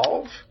to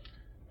evolve,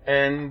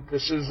 and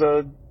this is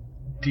a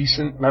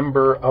decent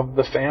member of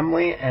the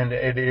family, and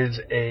it is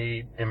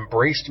a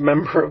embraced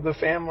member of the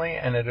family,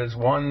 and it is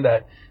one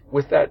that,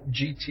 with that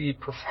GT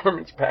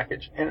performance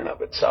package in and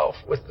of itself,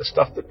 with the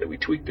stuff that we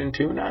tweaked and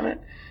tuned on it,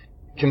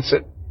 can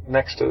sit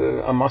next to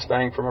a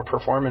Mustang from a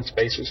performance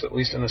basis, at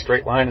least in a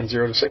straight line in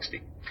 0 to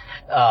 60.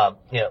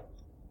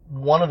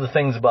 One of the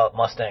things about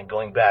Mustang,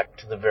 going back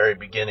to the very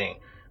beginning,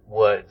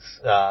 was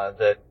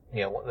that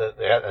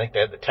I think they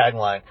had the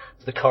tagline,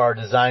 "It's the car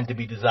designed to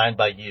be designed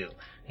by you."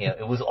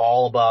 It was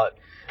all about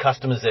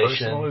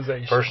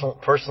customization,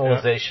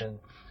 personalization.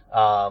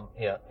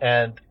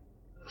 And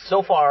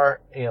so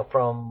far,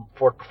 from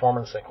Ford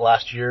Performance, like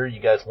last year, you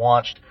guys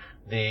launched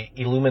the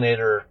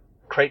Illuminator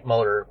crate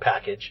motor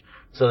package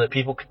so that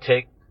people could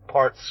take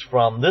parts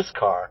from this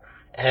car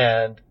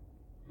and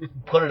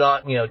put it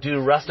on, do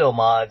resto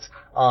mods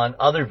on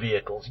other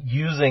vehicles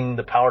using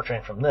the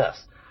powertrain from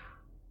this.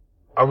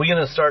 Are we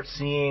going to start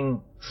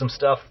seeing some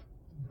stuff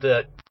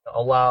that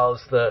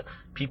allows the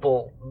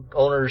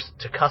owners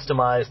to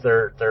customize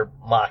their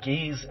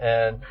Mach-E's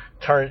and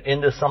turn it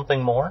into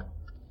something more?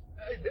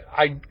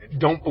 I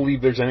don't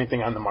believe there's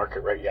anything on the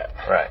market right yet.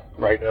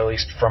 Right, at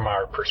least from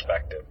our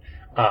perspective,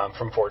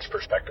 from Ford's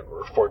perspective,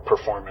 or Ford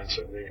Performance,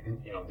 or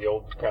the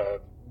old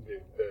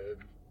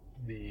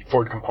the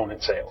Ford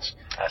component sales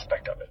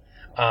aspect of it.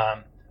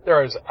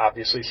 There is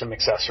obviously some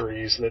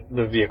accessories that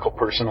the vehicle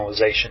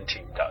personalization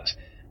team does,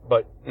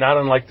 but not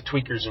unlike the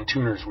tweakers and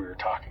tuners we were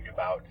talking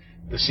about,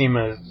 the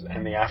SEMAs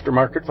and the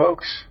aftermarket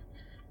folks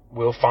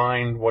will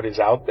find what is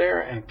out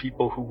there and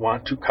people who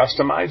want to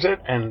customize it.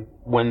 And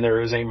when there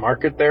is a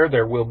market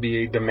there will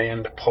be a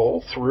demand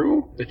pull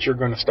through that you're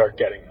going to start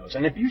getting those.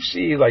 And if you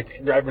see,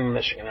 like driving in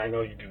Michigan, I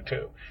know you do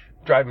too,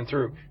 driving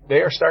through,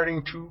 they are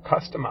starting to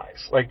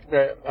customize. Like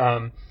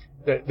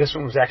this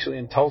one was actually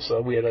in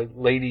Tulsa. We had a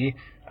lady,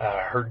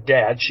 her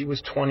dad, she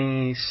was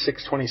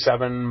 26,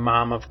 27,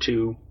 mom of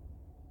 2.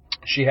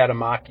 She had a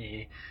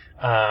Mach-E.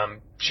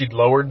 She'd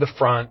lowered the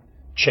front,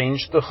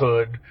 changed the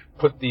hood,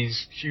 put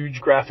these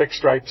huge graphic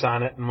stripes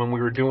on it, and when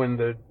we were doing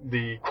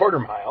the quarter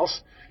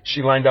miles,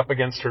 she lined up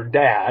against her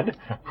dad,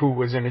 who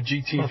was in a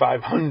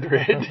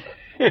GT500,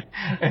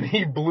 and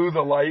he blew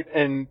the light,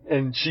 and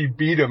she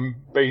beat him,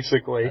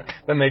 basically.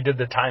 Then they did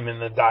the time in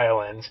the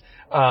dial-ins.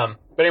 But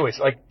anyways,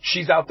 like,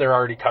 she's out there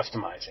already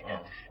customizing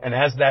it. And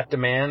as that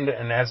demand,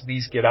 and as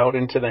these get out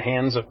into the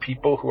hands of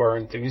people who are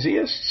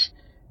enthusiasts,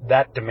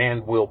 that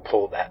demand will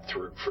pull that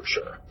through for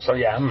sure. So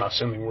yeah, I'm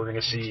assuming we're going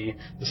to see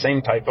the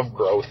same type of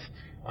growth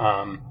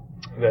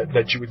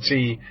that you would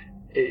see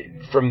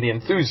from the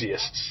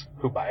enthusiasts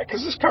who buy it,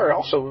 because this car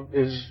also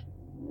is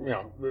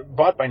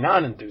bought by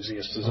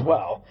non-enthusiasts as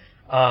well.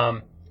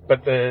 But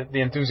but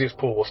the enthusiast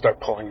pool will start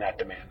pulling that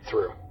demand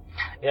through.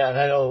 Yeah, and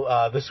I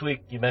know this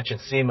week you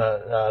mentioned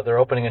SEMA. They're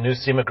opening a new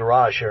SEMA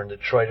garage here in the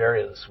Detroit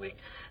area this week.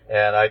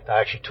 And I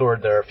actually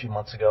toured there a few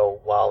months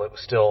ago while it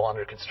was still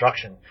under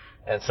construction.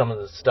 And some of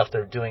the stuff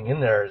they're doing in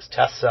there is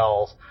test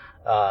cells,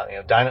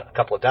 a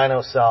couple of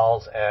dyno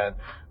cells, and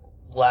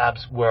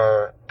labs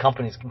where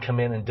companies can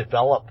come in and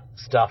develop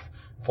stuff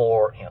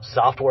for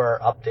software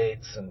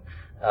updates and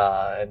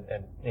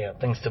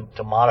things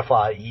to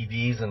modify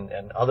EVs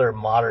and other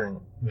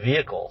modern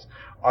vehicles.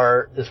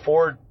 Is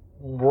Ford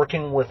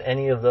working with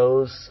any of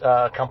those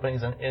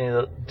companies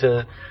and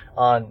to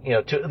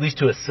at least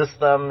to assist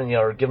them and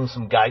or give them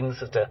some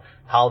guidance as to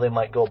how they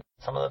might go about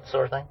some of that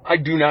sort of thing? I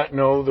do not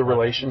know the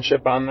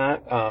relationship on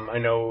that. I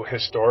know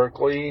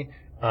historically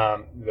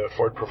the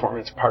Ford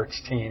Performance Parts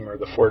team or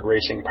the Ford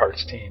Racing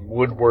Parts team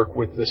would work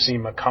with the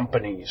SEMA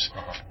companies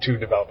to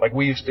develop. Like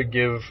we used to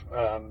give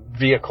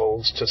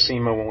vehicles to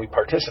SEMA when we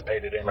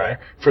participated in there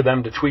for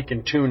them to tweak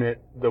and tune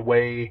it the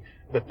way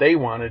that they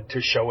wanted to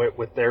show it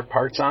with their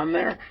parts on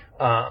there.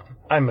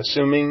 I'm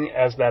assuming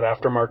as that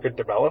aftermarket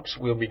develops,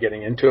 we'll be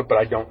getting into it, but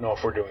I don't know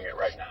if we're doing it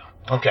right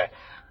now. Okay.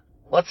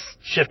 Let's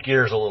shift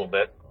gears a little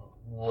bit,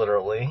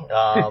 literally.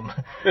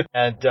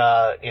 And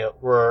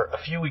we're a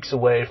few weeks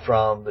away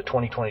from the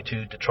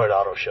 2022 Detroit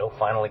Auto Show,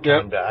 finally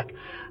coming back.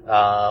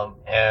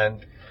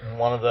 And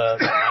one of the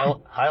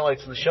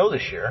highlights of the show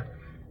this year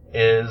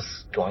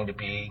is going to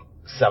be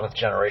 7th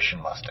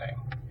generation Mustang.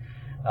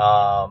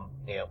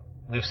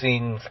 We've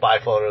seen spy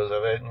photos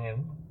of it,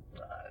 and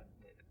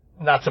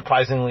not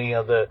surprisingly,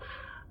 the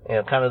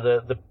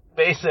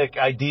basic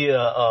idea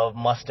of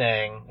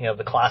Mustang,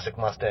 the classic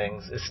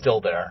Mustangs, is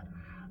still there.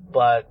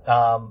 But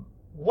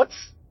what's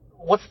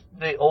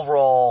the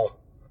overall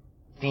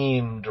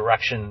theme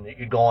direction that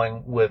you're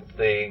going with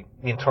the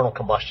internal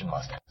combustion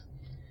Mustangs?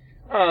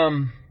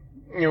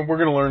 We're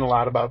going to learn a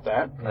lot about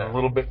that a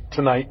little bit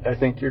tonight. I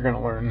think you're going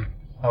to learn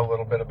a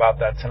little bit about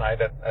that tonight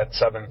at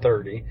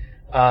 7:30.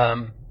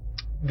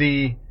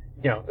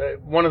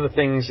 One of the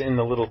things in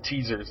the little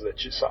teasers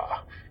that you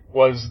saw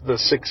was the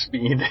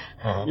 6-speed,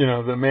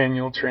 the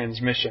manual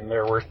transmission.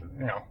 There were,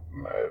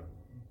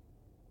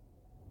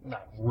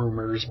 not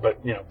rumors,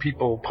 but,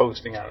 people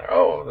posting on there,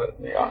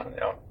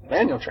 the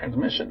manual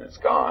transmission is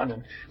gone.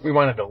 And we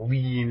wanted to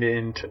lean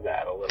into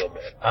that a little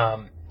bit,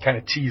 kind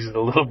of tease it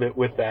a little bit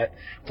with that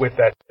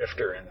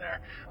shifter in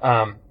there.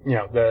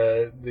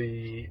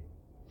 The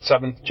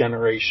 7th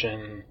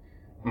generation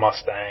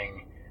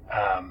Mustang,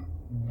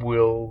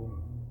 will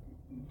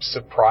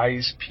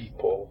surprise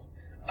people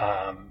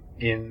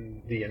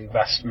in the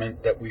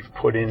investment that we've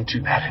put into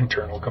that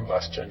internal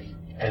combustion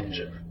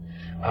engine.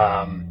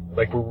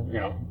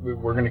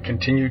 We're going to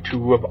continue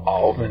to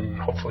evolve, and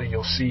hopefully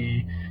you'll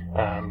see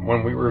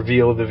when we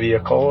reveal the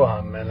vehicle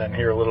and then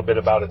hear a little bit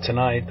about it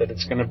tonight that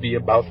it's going to be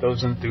about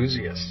those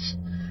enthusiasts.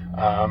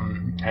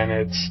 And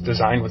it's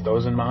designed with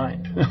those in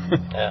mind.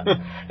 Yeah.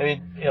 I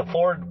mean,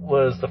 Ford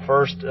was the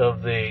first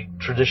of the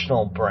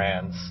traditional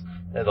brands,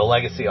 the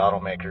legacy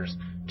automakers,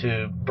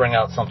 to bring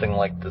out something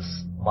like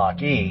this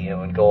Mach-E,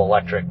 and go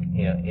electric,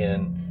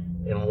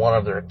 in one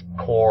of their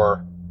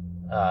core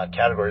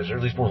categories, or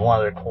at least was one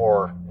of their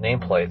core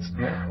nameplates.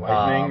 Yeah,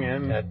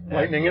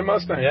 Lightning and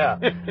Mustang. Yeah.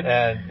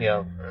 And,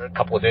 a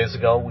couple of days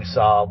ago, we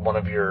saw one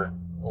of your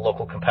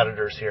local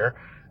competitors here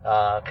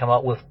come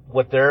out with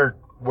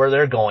where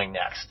they're going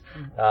next.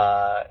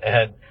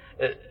 And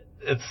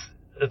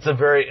it's a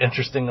very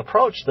interesting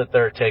approach that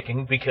they're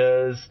taking,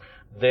 because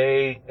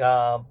they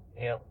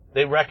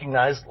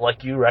recognize,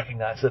 like you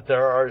recognize, that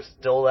there are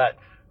still that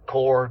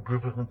core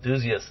group of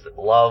enthusiasts that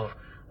love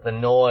the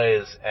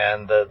noise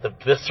and the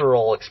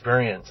visceral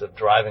experience of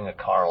driving a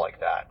car like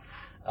that.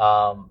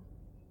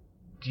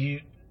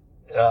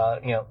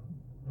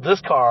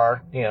 This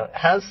car,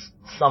 has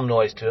some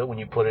noise to it when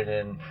you put it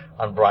in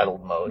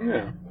unbridled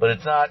mode, but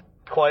it's not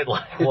quite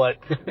like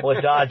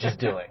what Dodge is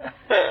doing.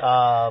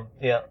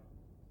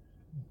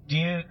 Do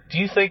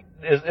you think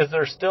is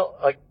there still,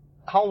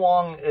 how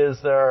long is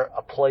there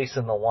a place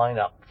in the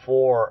lineup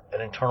for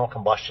an internal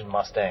combustion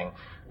Mustang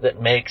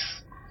that makes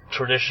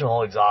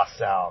traditional exhaust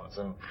sounds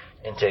and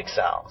intake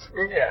sounds?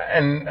 Yeah,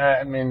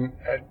 and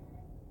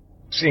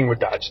seeing what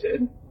Dodge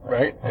did,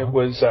 right? It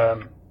was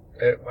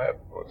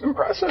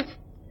impressive,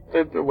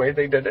 the way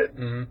they did it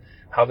and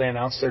how they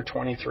announced their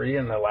 23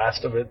 and the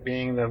last of it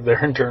being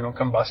their internal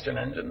combustion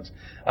engines.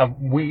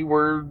 We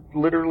were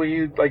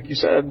literally, like you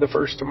said, the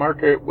first to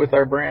market with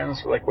our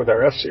brands, like with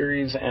our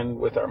F-Series and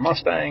with our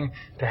Mustang,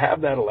 to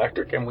have that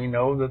electric. And we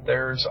know that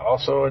there's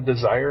also a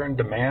desire and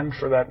demand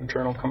for that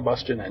internal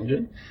combustion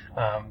engine.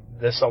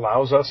 This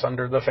allows us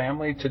under the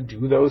family to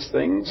do those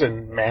things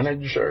and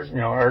manage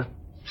our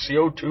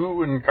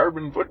CO2 and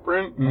carbon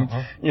footprint, and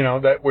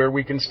that where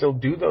we can still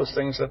do those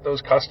things that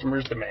those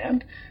customers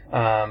demand.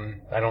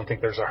 I don't think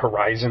there's a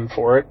horizon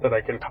for it that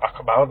I can talk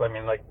about.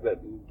 That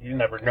you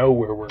never know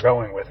where we're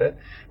going with it,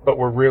 but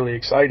we're really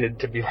excited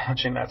to be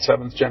launching that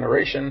 7th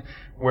generation,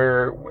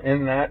 where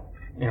in that,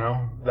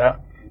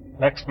 that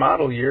next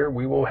model year,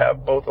 we will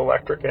have both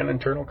electric and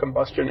internal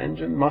combustion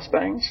engine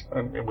Mustangs.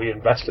 And we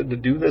invested to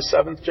do this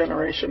 7th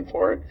generation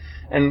for it,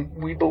 and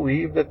we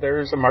believe that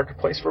there's a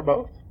marketplace for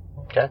both.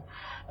 Okay.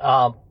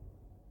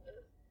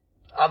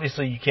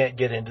 Obviously, you can't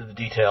get into the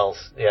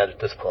details yet at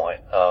this point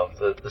of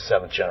the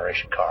 7th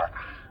generation car,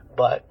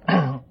 but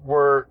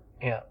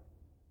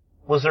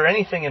was there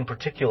anything in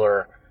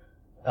particular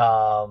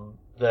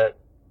that,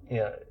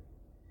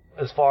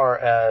 as far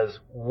as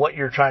what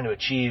you're trying to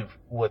achieve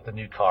with the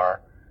new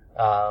car,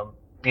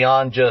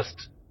 beyond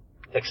just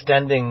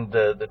extending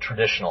the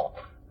traditional?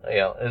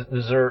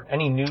 Is there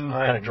any new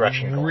kind of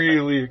direction? I'm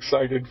really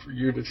excited for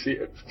you to see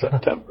it in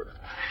September.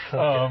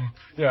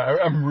 Okay.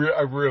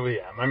 I really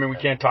am. I mean, we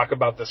can't talk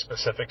about the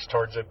specifics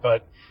towards it,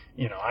 but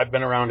I've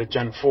been around at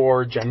Gen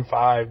 4, Gen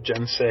 5,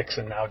 Gen 6,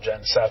 and now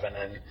Gen 7,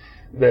 and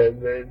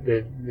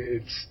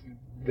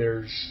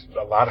there's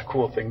a lot of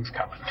cool things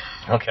coming.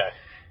 Okay.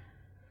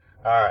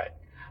 All right.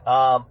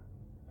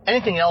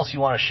 Anything else you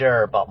want to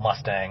share about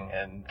Mustang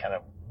and kind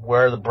of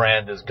where the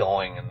brand is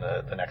going in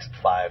the next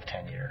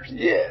 5-10 years?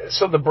 Yeah.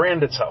 So the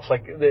brand itself,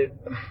 like the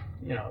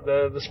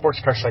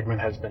sports car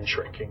segment has been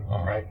shrinking,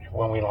 right?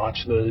 When we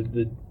launched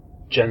the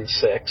Gen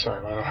 6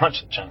 or when we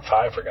launched the Gen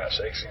 5, for God's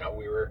sakes,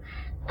 we were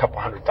a couple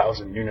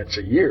 100,000 units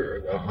a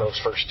year those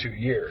first 2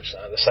 years.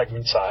 The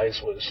segment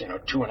size was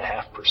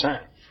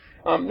 2.5%.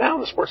 Now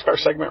the sports car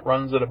segment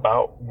runs at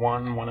about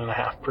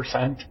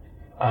 1.5%.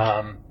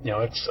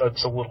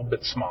 It's a little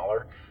bit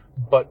smaller,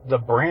 but the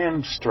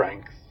brand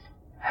strength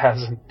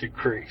hasn't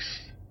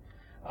decreased.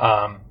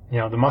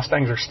 The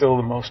Mustangs are still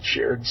the most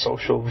shared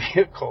social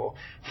vehicle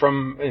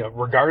from,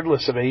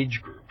 regardless of age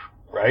group,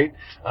 right?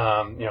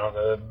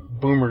 The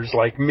boomers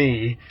like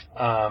me,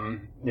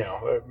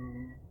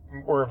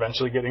 we're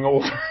eventually getting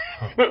older.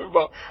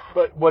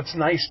 But what's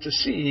nice to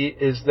see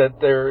is that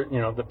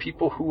the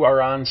people who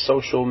are on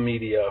social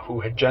media who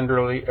had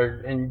generally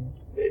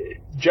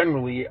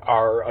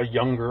are a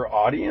younger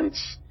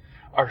audience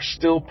are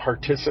still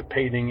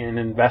participating and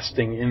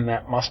investing in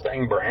that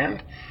Mustang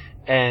brand.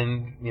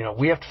 And,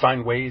 we have to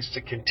find ways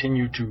to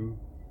continue to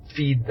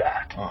feed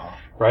that,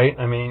 right?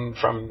 I mean,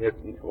 from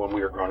when we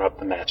were growing up,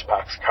 the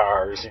Matchbox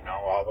cars,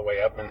 all the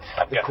way up, and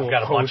the cool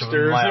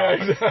posters. Yeah,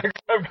 exactly.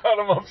 I've got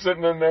them up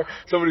sitting in there.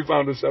 Somebody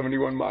found a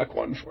 71 Mach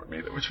 1 for me,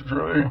 which was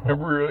really,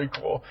 really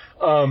cool.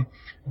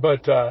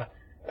 But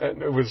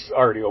it was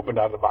already opened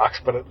out of the box,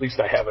 but at least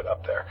I have it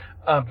up there.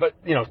 But,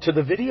 to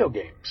the video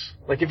games,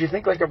 like if you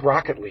think like of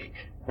Rocket League,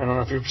 I don't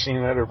know if you've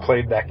seen that or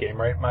played that game,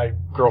 right? My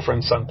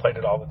girlfriend's son played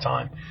it all the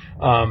time.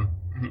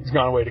 He's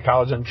gone away to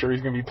college. I'm sure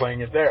he's going to be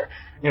playing it there.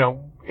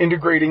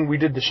 Integrating, we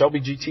did the Shelby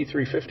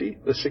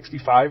GT350, the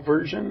 65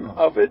 version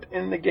of it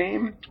in the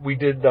game. We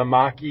did the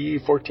Mach-E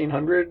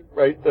 1400,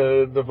 right?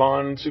 The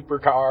Vaughn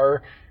supercar,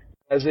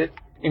 as it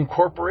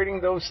incorporating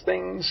those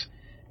things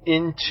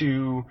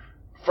into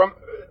from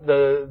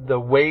the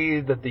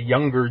way that the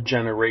younger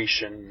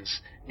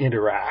generations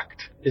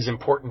interact is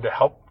important to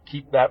help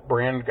keep that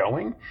brand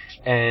going.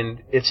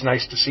 And it's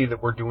nice to see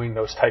that we're doing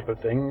those type of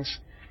things.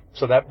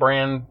 So that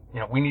brand,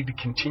 we need to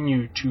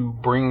continue to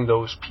bring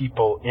those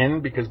people in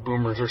because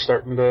boomers are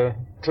starting to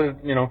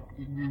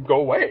go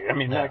away. I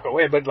mean, not go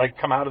away, but like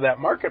come out of that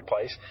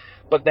marketplace.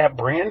 But that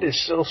brand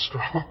is still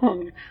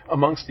strong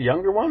amongst the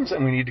younger ones,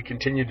 and we need to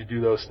continue to do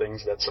those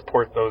things that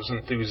support those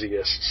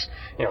enthusiasts.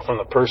 From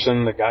the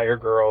person, the guy or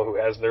girl who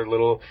has their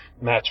little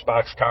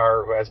Matchbox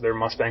car, who has their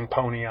Mustang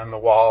pony on the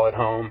wall at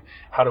home.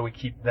 How do we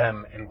keep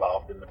them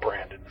involved in the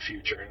brand in the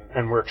future?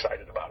 And we're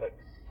excited about it.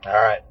 All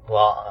right.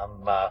 Well,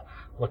 I'm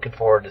looking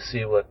forward to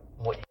see what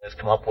you guys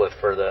come up with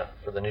for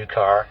the new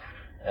car,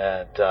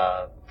 and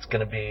it's going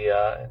to be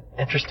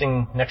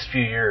interesting next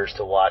few years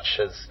to watch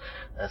as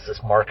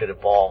this market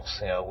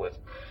evolves. With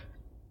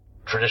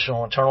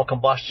traditional internal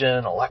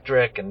combustion,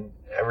 electric, and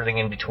everything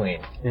in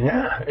between.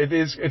 Yeah, it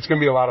is. It's going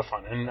to be a lot of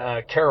fun.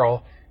 And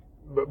Carroll,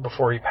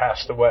 before he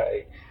passed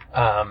away,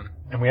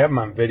 and we have him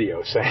on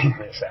video saying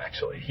this,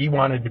 actually. He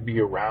wanted to be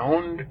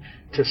around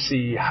to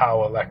see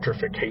how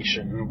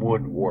electrification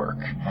would work.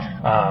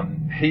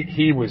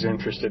 He was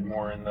interested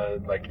more in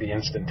the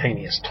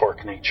instantaneous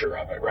torque nature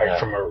of it, right?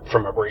 Yeah.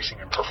 From a racing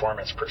and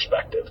performance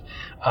perspective.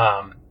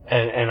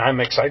 And I'm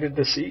excited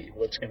to see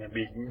what's going to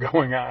be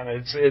going on.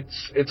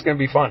 It's going to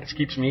be fun. It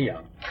keeps me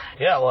young.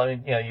 Yeah, well, I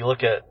mean, you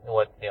look at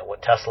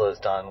what Tesla has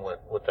done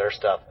with their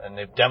stuff, and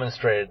they've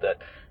demonstrated that,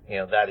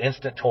 that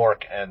instant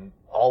torque and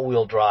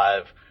all-wheel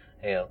drive,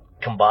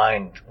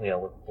 combined,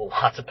 with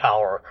lots of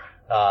power,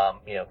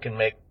 can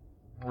make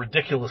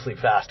ridiculously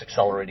fast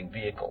accelerating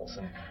vehicles.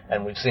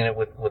 And we've seen it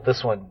with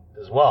this one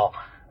as well.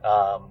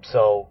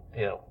 So,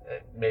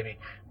 maybe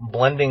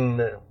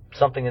blending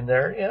something in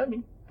there. Yeah, I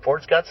mean,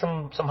 Ford's got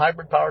some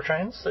hybrid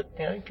powertrains that,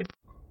 you could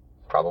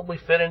probably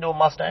fit into a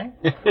Mustang.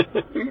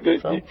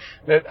 So,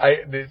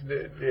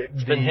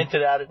 it's been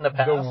hinted at it in the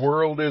past. The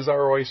world is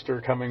our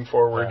oyster coming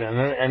forward,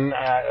 and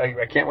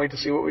I can't wait to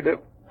see what we do.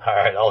 All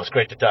right. Always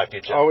great to talk to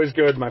you, Jim. Always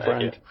good, my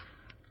friend.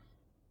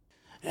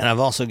 And I've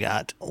also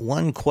got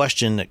one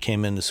question that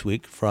came in this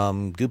week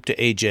from Gupta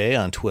AJ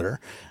on Twitter.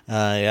 He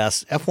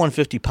asked,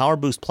 F-150 Power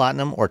Boost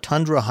Platinum or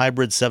Tundra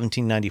Hybrid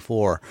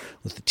 1794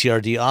 with the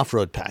TRD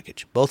off-road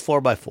package, both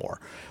 4x4.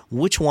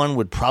 Which one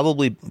would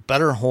probably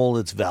better hold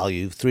its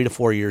value 3 to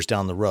 4 years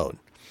down the road?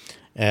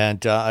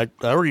 And I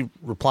already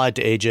replied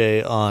to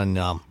AJ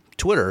on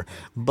Twitter,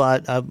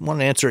 but I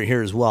want to answer it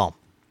here as well.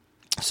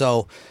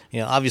 So,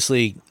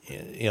 obviously,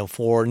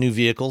 for new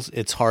vehicles,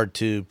 it's hard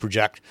to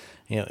project,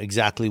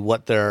 exactly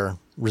what their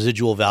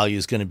residual value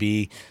is going to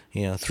be,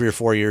 3 or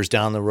 4 years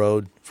down the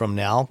road from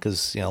now,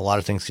 because, a lot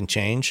of things can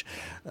change.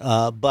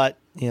 But,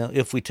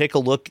 if we take a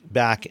look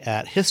back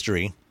at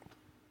history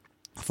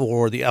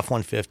for the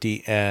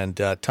F-150 and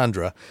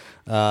Tundra,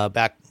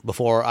 back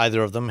before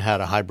either of them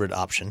had a hybrid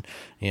option,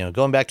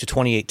 going back to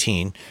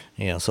 2018,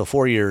 so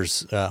 4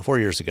 years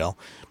ago,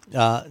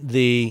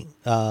 the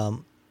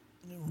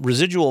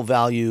residual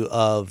value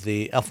of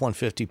the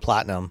F-150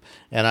 Platinum,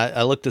 and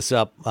I looked this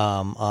up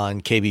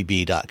on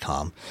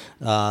KBB.com,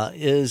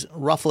 is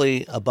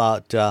roughly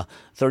about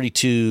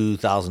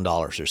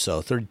 $32,000 or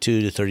so, $32,000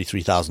 to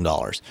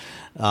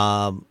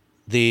 $33,000.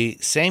 The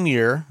same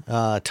year,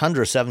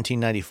 Tundra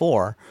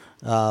 1794,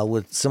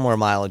 with similar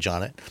mileage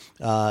on it,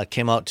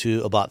 came out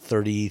to about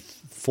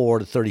 $34,000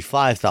 to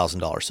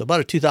 $35,000, so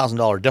about a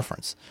 $2,000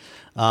 difference.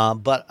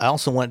 But I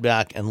also went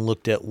back and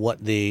looked at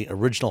what the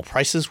original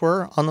prices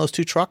were on those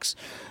two trucks.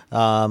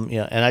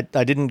 And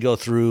I didn't go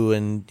through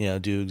and,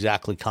 do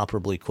exactly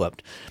comparably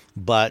equipped,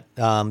 but,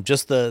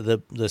 just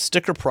the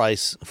sticker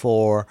price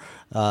for,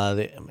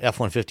 the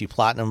F-150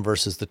 Platinum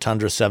versus the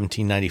Tundra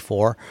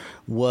 1794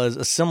 was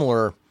a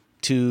similar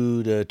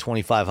 $2,000 to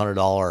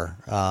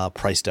 $2,500,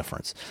 price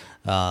difference.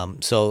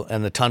 And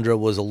the Tundra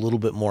was a little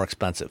bit more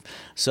expensive.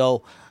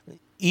 So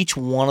each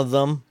one of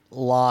them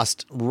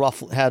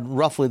had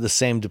roughly the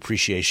same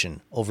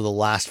depreciation over the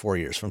last 4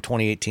 years, from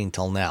 2018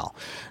 till now.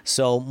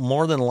 So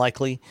more than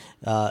likely,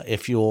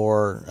 if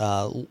you're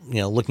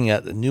looking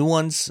at the new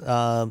ones,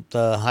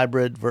 the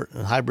hybrid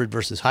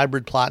versus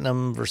hybrid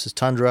Platinum versus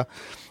Tundra,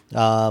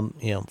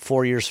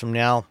 4 years from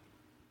now,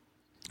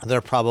 they're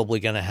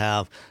probably going to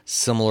have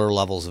similar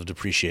levels of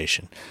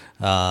depreciation.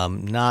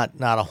 Not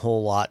a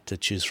whole lot to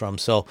choose from.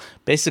 So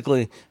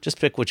basically, just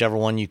pick whichever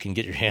one you can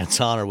get your hands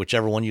on, or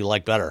whichever one you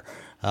like better.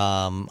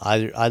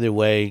 Either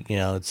way,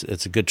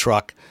 it's a good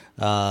truck.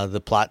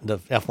 The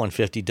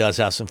F-150 does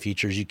have some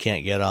features you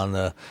can't get on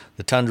the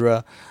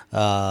Tundra.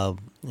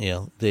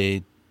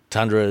 The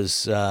Tundra is,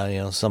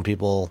 some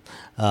people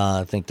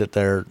think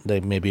that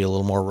they may be a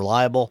little more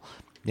reliable.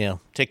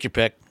 Take your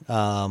pick.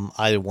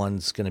 Either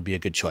one's going to be a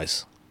good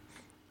choice.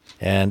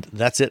 And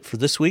that's it for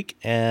this week,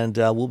 and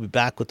we'll be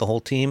back with the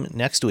whole team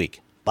next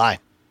week. Bye.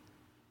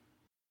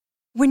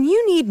 When you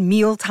need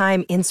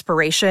mealtime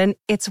inspiration,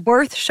 it's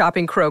worth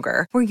shopping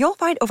Kroger, where you'll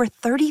find over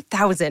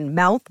 30,000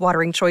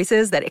 mouth-watering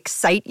choices that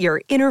excite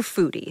your inner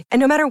foodie. And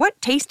no matter what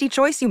tasty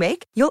choice you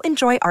make, you'll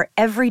enjoy our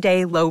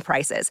everyday low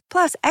prices,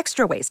 plus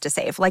extra ways to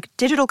save, like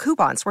digital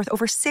coupons worth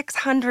over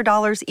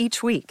 $600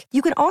 each week.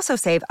 You can also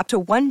save up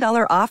to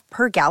 $1 off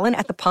per gallon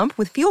at the pump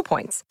with fuel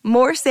points.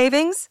 More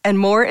savings and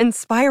more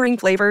inspiring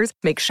flavors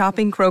make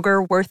shopping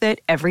Kroger worth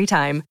it every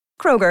time.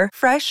 Kroger,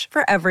 fresh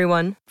for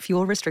everyone.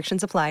 Fuel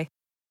restrictions apply.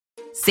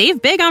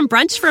 Save big on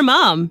brunch for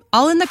mom,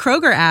 all in the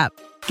Kroger app.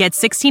 Get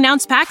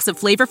 16-ounce packs of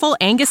flavorful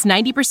Angus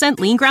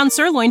 90% lean ground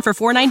sirloin for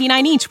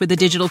 $4.99 each with a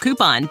digital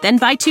coupon. Then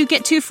buy 2,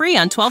 get 2 free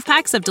on 12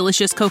 packs of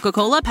delicious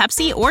Coca-Cola,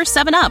 Pepsi, or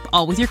 7-Up,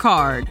 all with your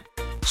card.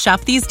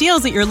 Shop these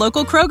deals at your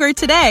local Kroger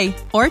today,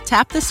 or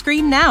tap the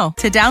screen now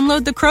to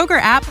download the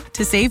Kroger app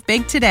to save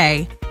big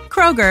today.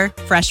 Kroger,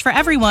 fresh for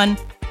everyone.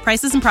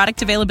 Prices and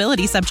product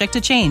availability subject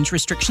to change.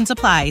 Restrictions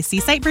apply.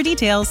 See site for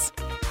details.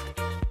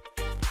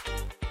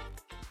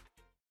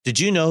 Did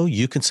you know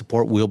you can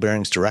support Wheel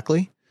Bearings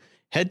directly?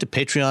 Head to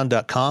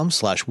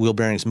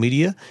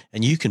patreon.com/wheelbearingsmedia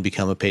and you can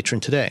become a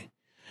patron today.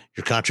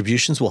 Your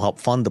contributions will help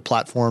fund the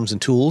platforms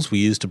and tools we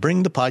use to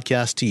bring the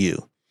podcast to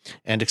you.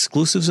 And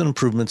exclusives and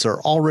improvements are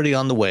already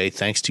on the way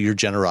thanks to your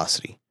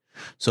generosity.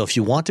 So if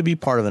you want to be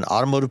part of an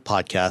automotive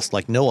podcast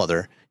like no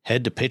other,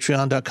 head to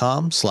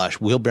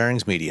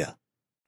patreon.com/wheelbearingsmedia.